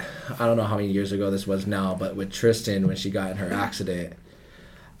moment, I don't know how many years ago this was now, but with Tristan, when she got in her accident,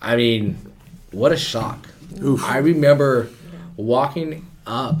 I mean, what a shock. Oof. I remember walking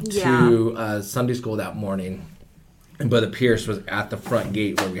up to Sunday school that morning, and Brother Pierce was at the front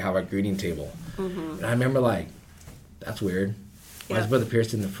gate where we have our greeting table. And I remember that's weird. Why is Brother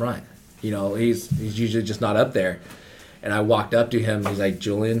Pierce in the front? He's usually just not up there. And I walked up to him. He's like,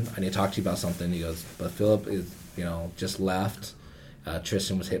 Julian, I need to talk to you about something. He goes, but Phillip is, just left.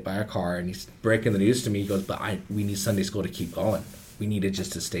 Tristan was hit by a car, and he's breaking the news to me. He goes, but we need Sunday school to keep going. We need it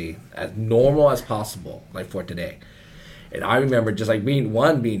just to stay as normal as possible, like for today. And I remember just like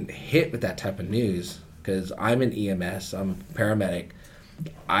being hit with that type of news, because I'm in EMS, I'm a paramedic.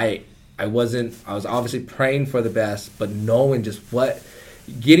 I was obviously praying for the best, but knowing just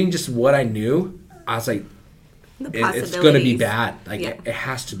what I knew, I was like, it's going to be bad. Like it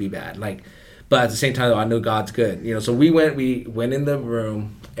has to be bad. Like, but at the same time, I know God's good. So we went in the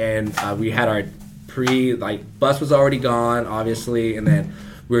room, and we had our bus was already gone, obviously, and then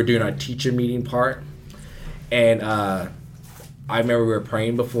we were doing our teacher meeting part. And I remember we were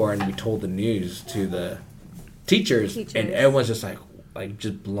praying before, and we told the news to the teachers. And everyone's just like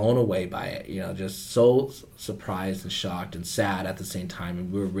just blown away by it, just so surprised and shocked and sad at the same time,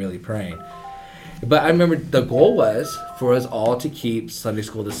 and we were really praying. But I remember the goal was for us all to keep Sunday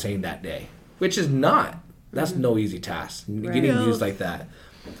school the same that day, which is that's no easy task, getting news like that.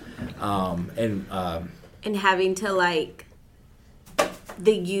 And having to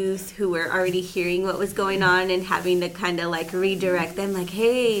the youth who were already hearing what was going on, and having to kind of redirect them,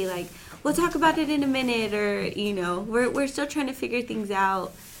 hey, we'll talk about it in a minute, or we're still trying to figure things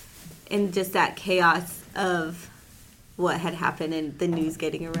out, and just that chaos of what had happened and the news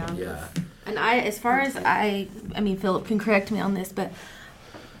getting around. Yeah. And I mean, Phillip can correct me on this, but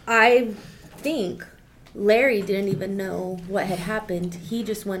I think Larry didn't even know what had happened. He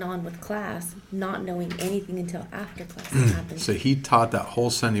just went on with class, not knowing anything until after class had happened. So he taught that whole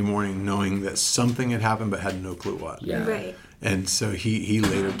Sunday morning knowing that something had happened, but had no clue what. Yeah. Right. And so he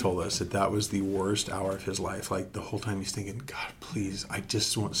later told us that was the worst hour of his life. The whole time he's thinking, God, please, I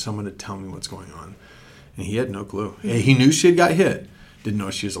just want someone to tell me what's going on. And he had no clue. He knew she had got hit. Didn't know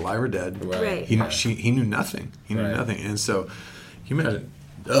if she was alive or dead. Right. He knew nothing. He knew nothing. And so you imagine,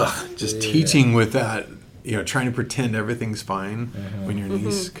 teaching with that, trying to pretend everything's fine when your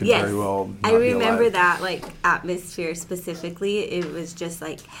niece could very well not I remember be alive. that atmosphere specifically. It was just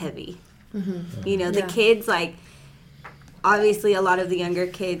heavy. Mm-hmm. The kids, obviously a lot of the younger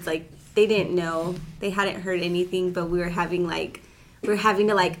kids, they didn't know, they hadn't heard anything, but we were having to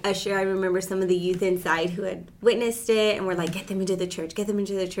usher. I remember some of the youth inside who had witnessed it, and we're get them into the church, because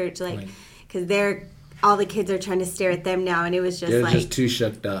all the kids are trying to stare at them now, and it was just they're just too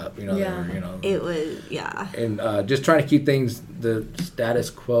shook up, Yeah. It was, and just trying to keep things the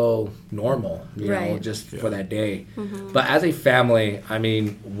status quo normal, just for that day. Mm-hmm. But as a family, I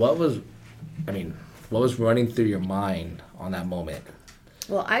mean, what was running through your mind on that moment?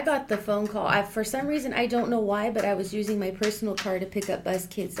 Well, I got the phone call. For some reason, I don't know why, but I was using my personal car to pick up bus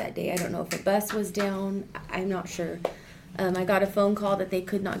kids that day. I don't know if a bus was down. I'm not sure. I got a phone call that they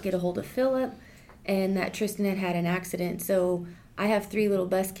could not get a hold of Phillip, and that Tristan had an accident. So I have 3 little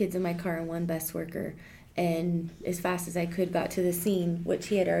bus kids in my car and 1 bus worker. And as fast as I could, got to the scene, which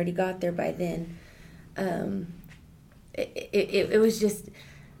he had already got there by then. It was just...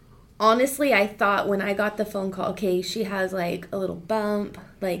 Honestly, I thought when I got the phone call, okay, she has a little bump,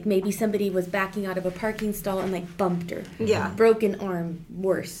 maybe somebody was backing out of a parking stall and bumped her. Yeah. Broken arm,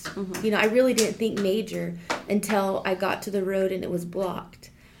 worse. Mm-hmm. I really didn't think major until I got to the road and it was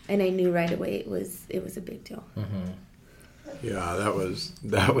blocked, and I knew right away it was a big deal. Mm-hmm. Yeah,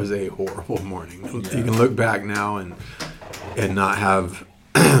 that was a horrible morning. Yeah. You can look back now and not have.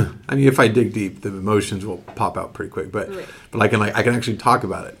 I mean, if I dig deep, the emotions will pop out pretty quick. But I can actually talk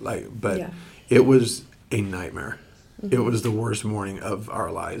about it. It was a nightmare. Mm-hmm. It was the worst morning of our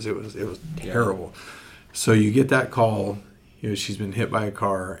lives. It was terrible. So you get that call. She's been hit by a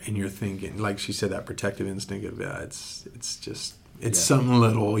car, and you're thinking, like she said, that protective instinct of it's something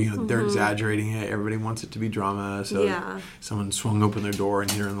little. They're exaggerating it. Everybody wants it to be drama. So someone swung open their door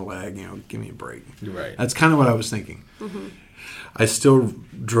and hit her in the leg. Give me a break. Right. That's kind of what I was thinking. Mm-hmm. I still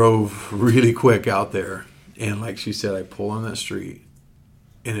drove really quick out there, and like she said, I pull on that street,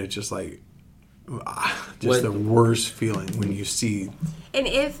 and it's just the worst feeling when you see. And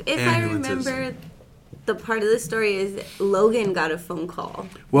if I remember, the part of the story is Logan got a phone call.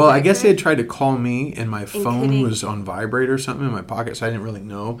 Well, I guess they had tried to call me, and my phone was on vibrate or something in my pocket, so I didn't really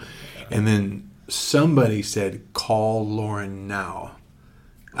know. And then somebody said, "Call Lauren now."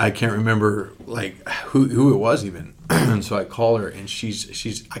 I can't remember who it was even. And so I call her, and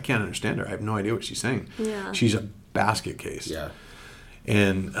she's I can't understand her. I have no idea what she's saying. Yeah. She's a basket case. Yeah.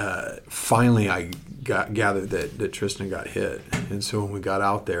 And finally I gathered that Tristan got hit. And so when we got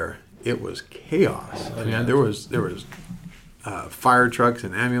out there, it was chaos. I mean, there was fire trucks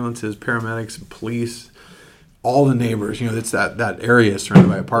and ambulances, paramedics, and police. All the neighbors, it's that area is surrounded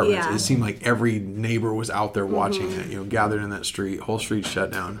by apartments. Yeah. It seemed like every neighbor was out there watching it, gathered in that street, whole street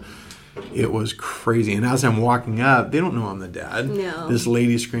shut down. It was crazy. And as I'm walking up, they don't know I'm the dad. No. This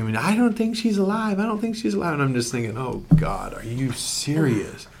lady screaming, I don't think she's alive. I don't think she's alive. And I'm just thinking, oh, God, are you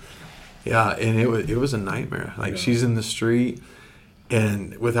serious? Yeah, and it was a nightmare. Like, she's in the street,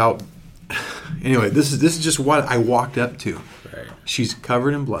 and without... Anyway, this is just what I walked up to. Right. She's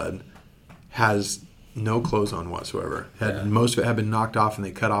covered in blood, has no clothes on whatsoever. Most of it had been knocked off, and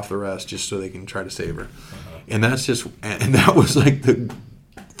they cut off the rest just so they can try to save her. And that was like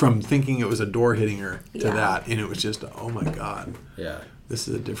from thinking it was a door hitting her to that, and it was just, oh my God, this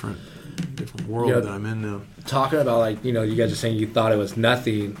is a different world that I'm in now. Talking about, like, you guys are saying you thought it was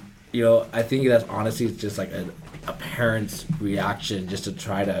nothing. I think that's honestly just like a parent's reaction, just to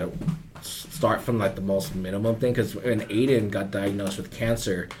try to start from like the most minimum thing. Because when Aiden got diagnosed with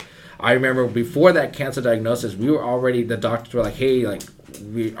cancer, I remember before that cancer diagnosis, the doctors were like, hey, like,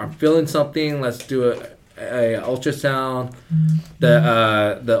 I'm feeling something, let's do a ultrasound.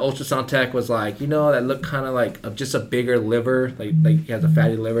 The ultrasound tech was like, that looked kind of like just a bigger liver, like he has a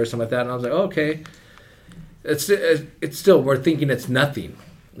fatty liver or something like that. And I was like, oh, okay, it's still, we're thinking it's nothing,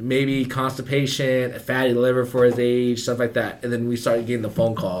 maybe constipation, a fatty liver for his age, stuff like that. And then we started getting the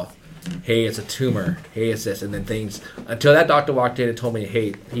phone call, hey, it's a tumor, hey, it's this. And then things, until that doctor walked in and told me,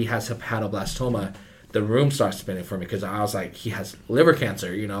 hey, he has hepatoblastoma, the room starts spinning for me, because I was like, he has liver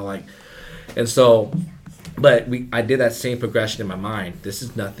cancer, and so, but I did that same progression in my mind. This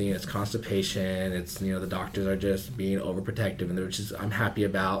is nothing. It's constipation. It's, the doctors are just being overprotective, and which is I'm happy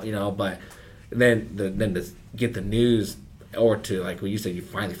about, but then to get the news, or to, like what you said, you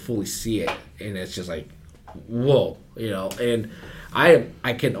finally fully see it, and it's just like, whoa, and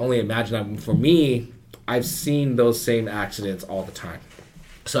I can only imagine that. For me, I've seen those same accidents all the time,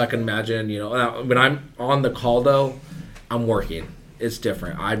 so I can imagine, when I'm on the call though, I'm working. It's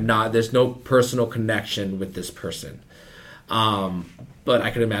different. There's no personal connection with this person. But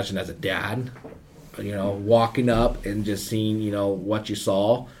I can imagine as a dad, walking up and just seeing, what you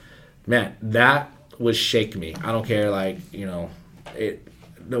saw, man, that would shake me. I don't care, like,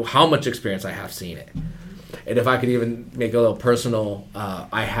 how much experience I have seen it. And if I could even make a little personal,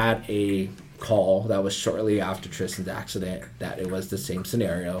 I had a call that was shortly after Tristan's accident, that it was the same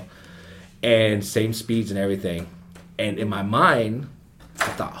scenario and same speeds and everything. And in my mind, I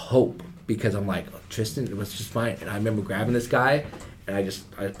thought hope, because I'm like, Tristan, it was just fine. And I remember grabbing this guy, and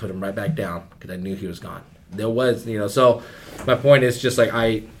I put him right back down, because I knew he was gone. There was, so my point is just like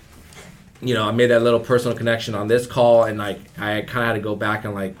I made that little personal connection on this call, and like I kind of had to go back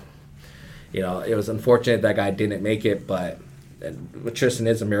and like, it was unfortunate that guy didn't make it, but Tristan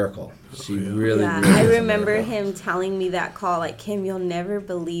is a miracle. She really I remember him telling me that call, like, Kim, you'll never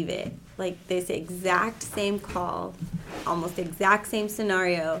believe it. Like, this exact same call, almost exact same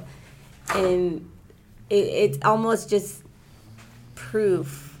scenario, and it's almost just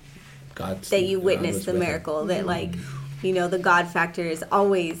proof that you witnessed the miracle, that, like, the God factor is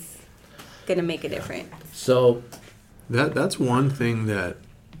always going to make a difference. So that's one thing that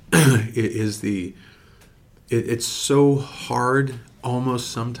is it's so hard almost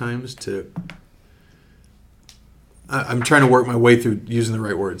sometimes to... I'm trying to work my way through using the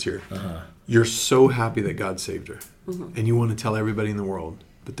right words here. You're so happy that God saved her, and you want to tell everybody in the world,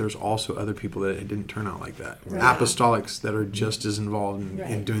 but there's also other people that it didn't turn out like that. Right. Apostolics that are just as involved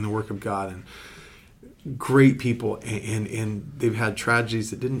in doing the work of God, and great people, and they've had tragedies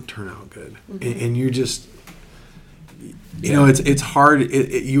that didn't turn out good. And you just, it's hard.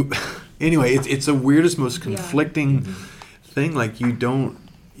 Anyway, it's the weirdest, most conflicting thing. Like, you don't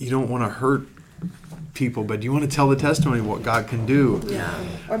want to hurt people, but you want to tell the testimony of what God can do.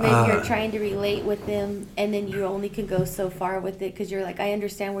 Or maybe you're trying to relate with them, and then you only can go so far with it, because you're like, I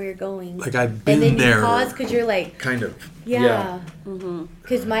understand where you're going. Like, I've been there. And then there. you pause, because you're like... Kind of.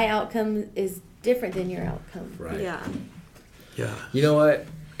 Because my outcome is different than your outcome. Right. Yeah. You know what?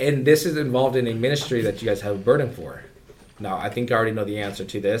 And this is involved in a ministry that you guys have a burden for. Now, I think I already know the answer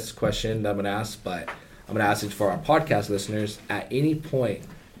to this question that I'm going to ask, but I'm going to ask it for our podcast listeners. At any point,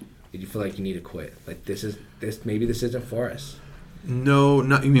 did you feel like you need to quit? Like, maybe this isn't for us? No,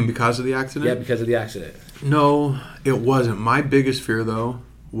 not, you mean because of the accident? Yeah, because of the accident. No, it wasn't. My biggest fear, though,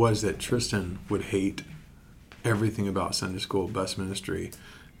 was that Tristan would hate everything about Sunday school, bus ministry,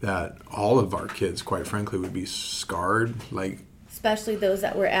 that all of our kids, quite frankly, would be scarred. Like, especially those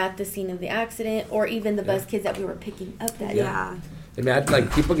that were at the scene of the accident, or even the bus kids that we were picking up that day. I mean,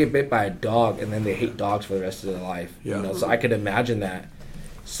 like, people get bit by a dog, and then they hate dogs for the rest of their life. So I could imagine that.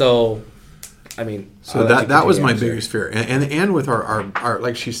 So, I mean... So that was my biggest fear. And with our,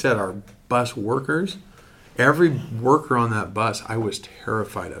 like she said, our bus workers, every worker on that bus I was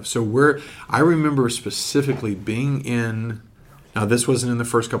terrified of. So I remember specifically being in Now, this wasn't in the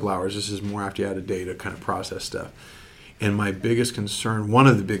first couple hours. This is more after you had a day to kind of process stuff. And my biggest concern, one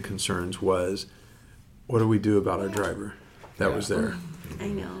of the big concerns was, what do we do about our driver that was there? I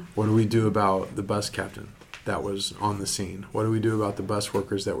know. What do we do about the bus captain that was on the scene? What do we do about the bus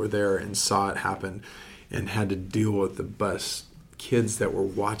workers that were there and saw it happen and had to deal with the bus kids that were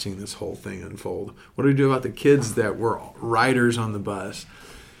watching this whole thing unfold? What do we do about the kids that were riders on the bus?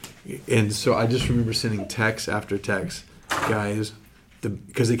 And so I just remember sending text after text, guys,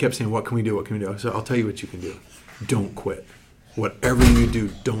 because they kept saying, what can we do? What can we do? So I'll tell you what you can do. Don't quit. Whatever you do,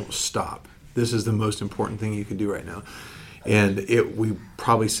 don't stop. This is the most important thing you can do right now. And we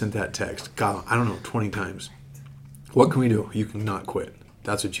probably sent that text, God, I don't know, 20 times. What can we do? You can not quit.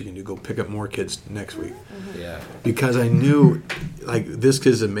 That's what you can do. Go pick up more kids next week. Yeah. Because I knew, like, this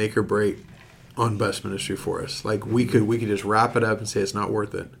is a make or break on bus ministry for us. Like, we could just wrap it up and say it's not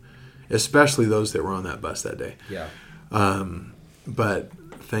worth it, especially those that were on that bus that day. Yeah. But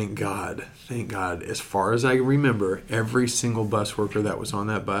thank God, as far as I remember, every single bus worker that was on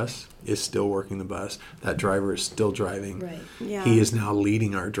that bus is still working the bus. That driver is still driving. Right. Yeah. He is now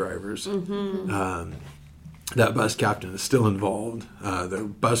leading our drivers. That bus captain is still involved. The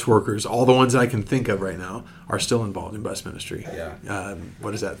bus workers, all the ones I can think of right now, are still involved in bus ministry. Yeah.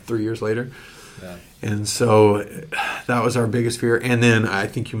 What is that, 3 years later? Yeah. And so that was our biggest fear. And then I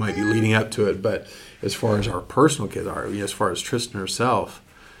think you might be leading up to it, but as far as our personal kids are, as far as Tristan herself,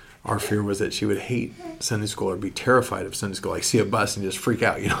 our fear was that she would hate Sunday school or be terrified of Sunday school, like see a bus and just freak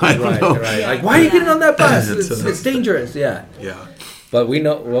out. I don't know. Right. Like, why are you getting on that bus? It's dangerous. Yeah. Yeah. But we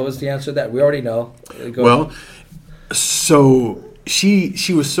know, what was the answer to that? We already know. Well, so she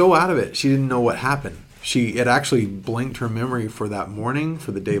was so out of it, she didn't know what happened. It actually blanked her memory for that morning,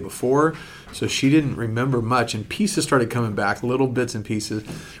 for the day before, so she didn't remember much. And pieces started coming back, little bits and pieces,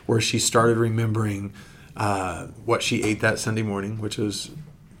 where she started remembering what she ate that Sunday morning, which was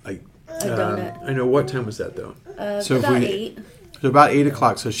like a donut. I know, what time was that though? So about 8. So about 8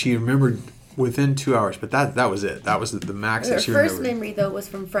 o'clock. So she remembered within 2 hours, but that was it. That was the max Her that she remembered. first memory though was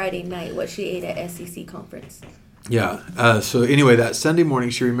from Friday night, what she ate at SEC conference. Yeah. So anyway, that Sunday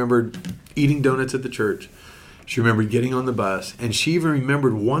morning, she remembered eating donuts at the church. She remembered getting on the bus, and she even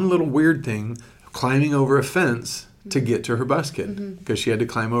remembered one little weird thing: climbing over a fence to get to her bus kid, because she had to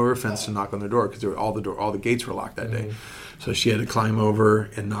climb over a fence to knock on their door because all the gates were locked that day. So she had to climb over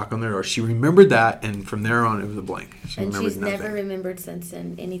and knock on their door. She remembered that, and from there on, it was a blank. And she's never remembered since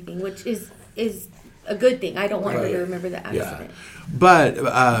then anything, which is a good thing. I don't want her to remember the accident. Yeah. But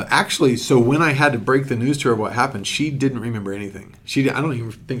actually, so when I had to break the news to her what happened, she didn't remember anything. I don't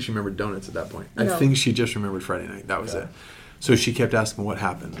even think she remembered donuts at that point. No. I think she just remembered Friday night. That was it. So she kept asking what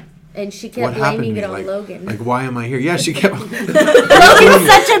happened. And she kept blaming it on Logan. Like, why am I here? Yeah, she kept... Logan's such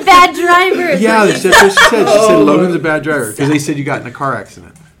a bad driver. Yeah, that's what she said. She said, Logan's a bad driver. Because they said you got in a car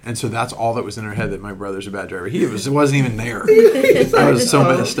accident. And so that's all that was in her head, that my brother's a bad driver. It wasn't even there. I was so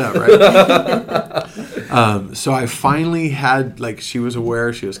messed up, right? So I finally had, she was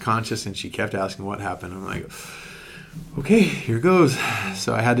aware, she was conscious, and she kept asking what happened. I'm like, okay, here goes.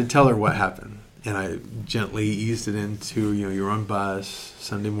 So I had to tell her what happened. And I gently eased it into, you're on bus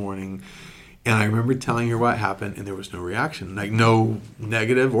Sunday morning. And I remember telling her what happened, and there was no reaction. No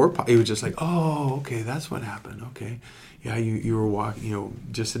negative or it was just like, oh, okay, that's what happened. Okay. Yeah, you were walking,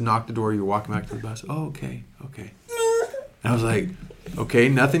 just had knocked the door. You were walking back to the bus. Oh, okay. And I was like, okay,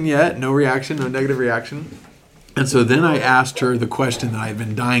 nothing yet. No reaction, no negative reaction. And so then I asked her the question that I had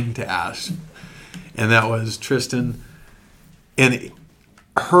been dying to ask. And that was, Tristan, and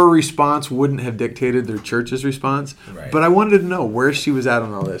her response wouldn't have dictated their church's response. Right. But I wanted to know where she was at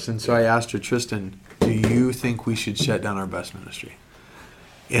on all this. And so I asked her, Tristan, do you think we should shut down our bus ministry?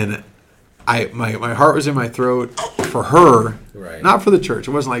 And my heart was in my throat for her, not for the church.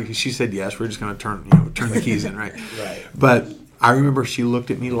 It wasn't like she said yes. We're just going to turn the keys in, right? Right. But I remember she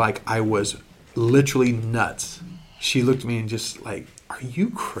looked at me like I was literally nuts. She looked at me and just like, "Are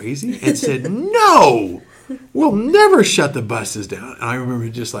you crazy?" And said, "No, we'll never shut the buses down." And I remember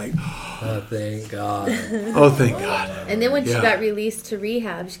just like, "Oh, thank God! Oh, thank God!" And then when she got released to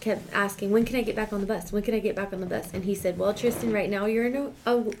rehab, she kept asking, "When can I get back on the bus? When can I get back on the bus?" And he said, "Well, Tristan, right now you're in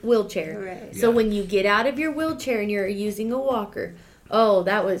a wheelchair. Right. So when you get out of your wheelchair and you're using a walker." Oh,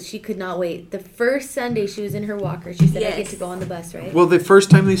 she could not wait. The first Sunday she was in her walker, she said, "I get to go on the bus, right?" Well, the first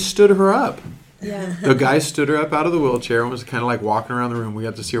time they stood her up. Yeah. The guy stood her up out of the wheelchair and was kind of like walking around the room. We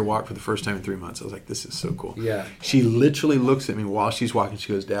got to see her walk for the first time in 3 months. I was like, this is so cool. Yeah. She literally looks at me while she's walking.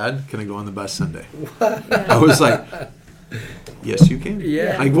 She goes, "Dad, can I go on the bus Sunday?" I was like, "Yes, you can."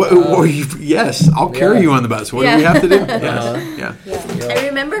 Yeah. Like, what yes, I'll carry you on the bus. What do we have to do? Yeah. I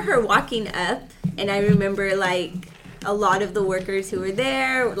remember her walking up, and I remember a lot of the workers who were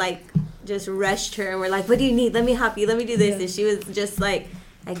there, like, just rushed her and were like, what do you need? Let me help you. Let me do this. And she was just like,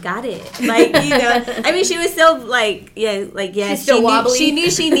 I got it. Like, you know, I mean, she was still like, She's still wobbly. She knew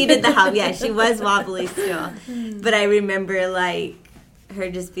she needed the help. Yeah, she was wobbly still. But I remember, like, her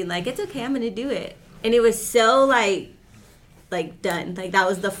just being like, it's okay, I'm going to do it. And it was so, like done. Like, that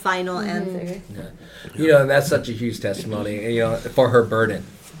was the final answer. Yeah. You know, and that's such a huge testimony, and, you know, for her burden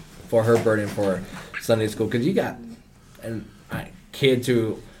for Sunday school. Because you got kids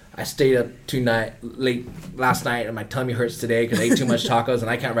who, I stayed up late last night and my tummy hurts today because I ate too much tacos and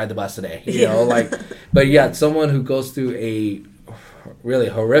I can't ride the bus today. You know, like, but you got someone who goes through a really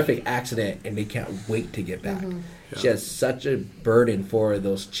horrific accident and they can't wait to get back. She has such a burden for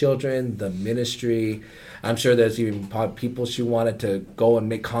those children, the ministry. I'm sure there's even people she wanted to go and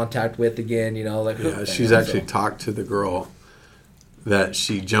make contact with again, you know. Like, she's actually talked to the girl that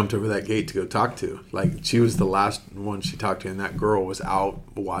she jumped over that gate to go talk to. Like, she was the last one she talked to, and that girl was out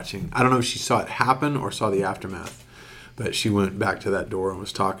watching. I don't know if she saw it happen or saw the aftermath, but she went back to that door and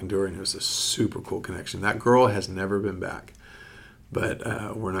was talking to her, and it was a super cool connection. That girl has never been back.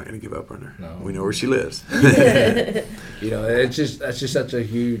 But we're not going to give up on her. No. We know where she lives. You know, that's just such a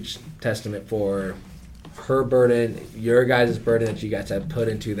huge testament for her burden, your guys' burden that you guys have put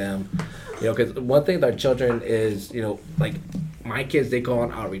into them. You know, because one thing that our children is, you know, like my kids, they go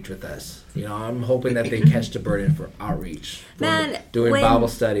on outreach with us. You know, I'm hoping that they catch the burden for outreach, for doing Bible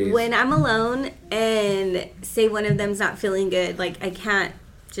studies. When I'm alone and say one of them's not feeling good, like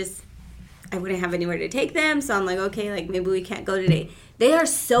I wouldn't have anywhere to take them, so I'm like, okay, like maybe we can't go today. They are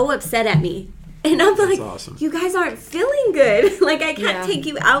so upset at me. And I'm like, awesome. You guys aren't feeling good. Like, I can't take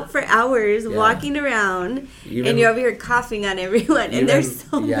you out for hours walking around, and you're over here coughing on everyone, and they're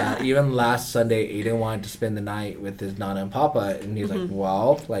so mad. Even last Sunday, Aiden wanted to spend the night with his Nana and Papa, and he's like,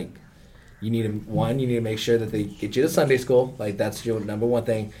 well, like, you need to make sure that they get you to Sunday school. Like, that's your number one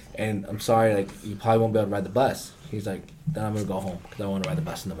thing. And I'm sorry, like, you probably won't be able to ride the bus. He's like, then I'm going to go home because I want to ride the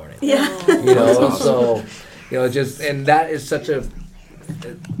bus in the morning. Yeah. You know, so, you know, just, and that is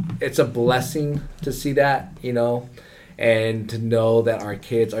it's a blessing to see that, you know, and to know that our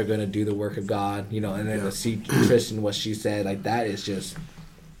kids are going to do the work of God, you know, and then to see Tristan, what she said, like, that is just,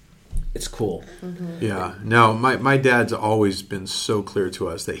 it's cool. Yeah. Now, my dad's always been so clear to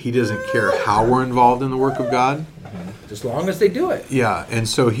us that he doesn't care how we're involved in the work of God. As long as they do it. Yeah. And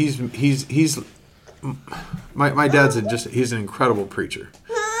so he's my dad's he's an incredible preacher,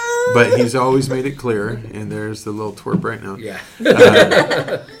 but he's always made it clear, and there's the little twerp right now. Yeah.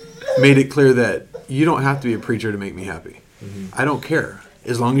 Made it clear that you don't have to be a preacher to make me happy. I don't care.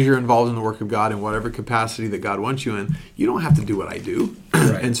 As long as you're involved in the work of God in whatever capacity that God wants you in, you don't have to do what I do.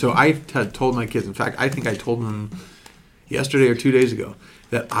 Right. And so I had told my kids, in fact, I think I told them yesterday or 2 days ago,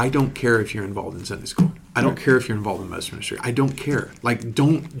 that I don't care if you're involved in Sunday school. I don't care if you're involved in West Ministry. I don't care. Like,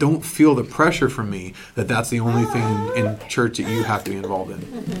 don't feel the pressure from me that that's the only thing in church that you have to be involved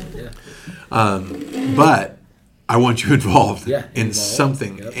in. But I want you involved in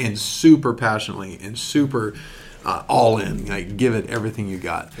something, and super passionately and super all in. Like, give it everything you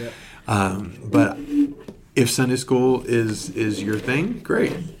got. But if Sunday school is your thing,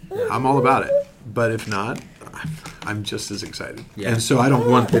 great. I'm all about it. But if not, I'm just as excited. And so I don't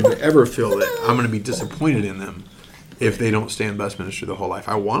want them to ever feel that I'm going to be disappointed in them if they don't stay in bus ministry the whole life.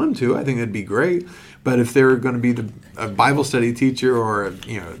 I want them to. I think that'd be great. But if they're going to be a Bible study teacher or,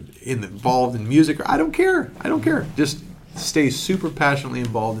 you know, involved in music, I don't care. Just stay super passionately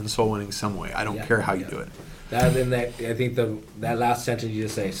involved in soul winning some way. I don't care how you do it. I think that last sentence you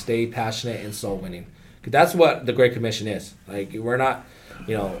just say, stay passionate in soul winning. Because that's what the Great Commission is. Like, we're not,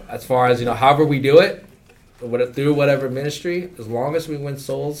 you know, as far as, you know, however we do it, through whatever ministry, as long as we win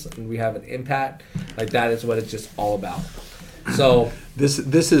souls and we have an impact, like, that is what it's just all about. So this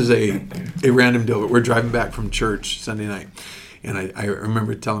is a random deal, but we're driving back from church Sunday night, and I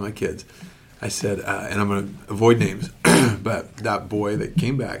remember telling my kids, I said, and I'm going to avoid names, but that boy that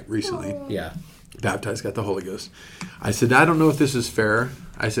came back recently, baptized, got the Holy Ghost. I said, I don't know if this is fair.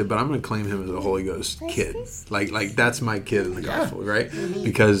 I said, but I'm going to claim him as a Holy Ghost kid. Like that's my kid in the gospel, right?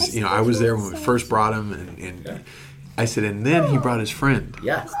 Because, you know, I was there when we first brought him, and I said, and then he brought his friend.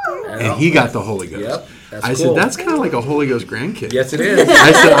 Yeah. And he got the Holy Ghost. Yep. I said, that's kind of like a Holy Ghost grandkid. Yes, it is.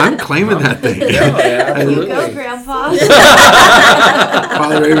 I said, I'm claiming that thing. Yeah, absolutely. There you go, Grandpa.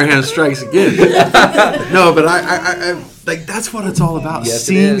 Father Abraham strikes again. No, but I like, that's what it's all about. Yes,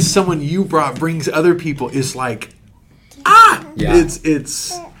 seeing someone you brought brings other people is like, it's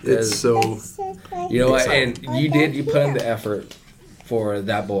so. You know what? And you put in the effort for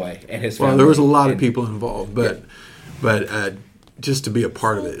that boy and his family. Well, there was a lot of people involved, but just to be a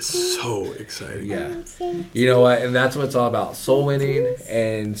part of it is so exciting. Yeah. You know what? And that's what it's all about. Soul winning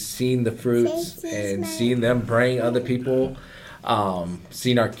and seeing the fruits and seeing them bring other people.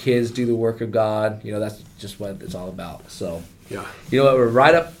 Seeing our kids do the work of God. You know, that's just what it's all about. So, yeah. You know what? We're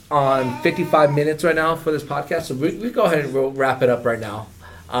right up on 55 minutes right now for this podcast. So we go ahead and we'll wrap it up right now.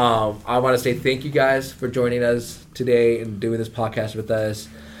 I want to say thank you guys for joining us today and doing this podcast with us.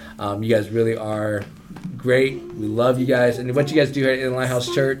 You guys really are great. We love you guys. And what you guys do here at Inland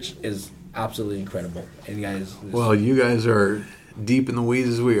Lighthouse Church is absolutely incredible. And you guys... Well, you guys are deep in the weeds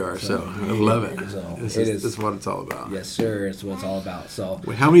as we are, so I love it. So This is what it's all about. Yes, sir. It's what it's all about. So,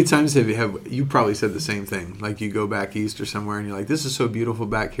 how many times have you probably said the same thing? Like you go back east or somewhere and you're like, this is so beautiful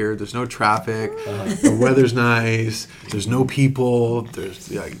back here. There's no traffic. The weather's nice. There's no people. There's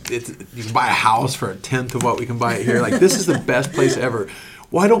you can buy a house for a tenth of what we can buy it here. Like, this is the best place ever.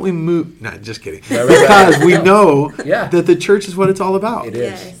 Why don't we move? Nah, just kidding. Because we know that the church is what it's all about. It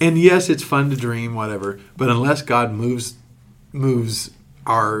is. Yes. And yes, it's fun to dream, whatever. But unless God moves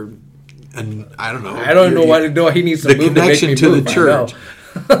our, and I don't know. I don't know what to do. He needs to the move connection to the church.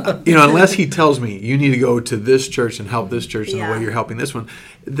 Unless he tells me you need to go to this church and help this church in the way you're helping this one,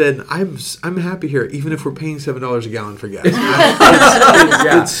 then I'm happy here, even if we're paying $7 a gallon for gas.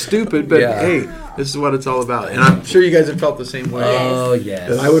 It's stupid, but hey, this is what it's all about. And I'm sure you guys have felt the same way. Oh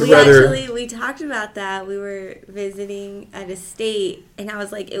yes. I would we talked about that. We were visiting at a state, and I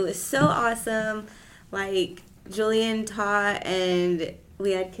was like, it was so awesome. Like, Julian taught, and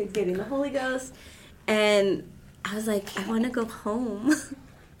we had kids getting the Holy Ghost, and I was like, I want to go home.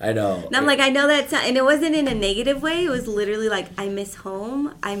 I know. And I'm like, I know that's not, and it wasn't in a negative way. It was literally like, I miss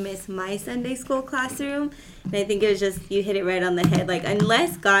home. I miss my Sunday school classroom. And I think it was just, you hit it right on the head. Like,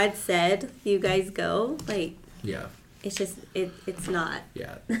 unless God said, you guys go, like, it's just, it's not.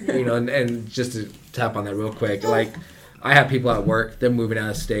 Yeah. And just to tap on that real quick, like, I have people at work, they're moving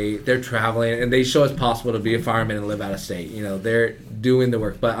out of state, they're traveling, and they show it's possible to be a fireman and live out of state. They're doing the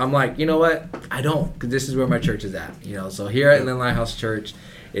work. But I'm like, you know what? I don't, because this is where my church is at. So here at Inland Lighthouse Church,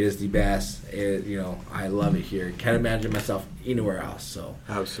 it is the best. I love it here. Can't imagine myself anywhere else. So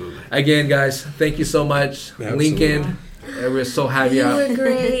absolutely. Again, guys, thank you so much. Absolutely. Lincoln, we're so happy. You were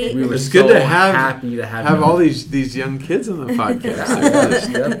great. We were it's good so to happy to have all these young kids on the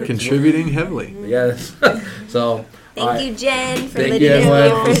podcast. Contributing heavily. Yes. So Thank you, Jen, for thank letting you, us be everyone.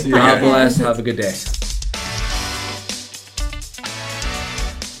 your first God podcast. bless. Have a good day.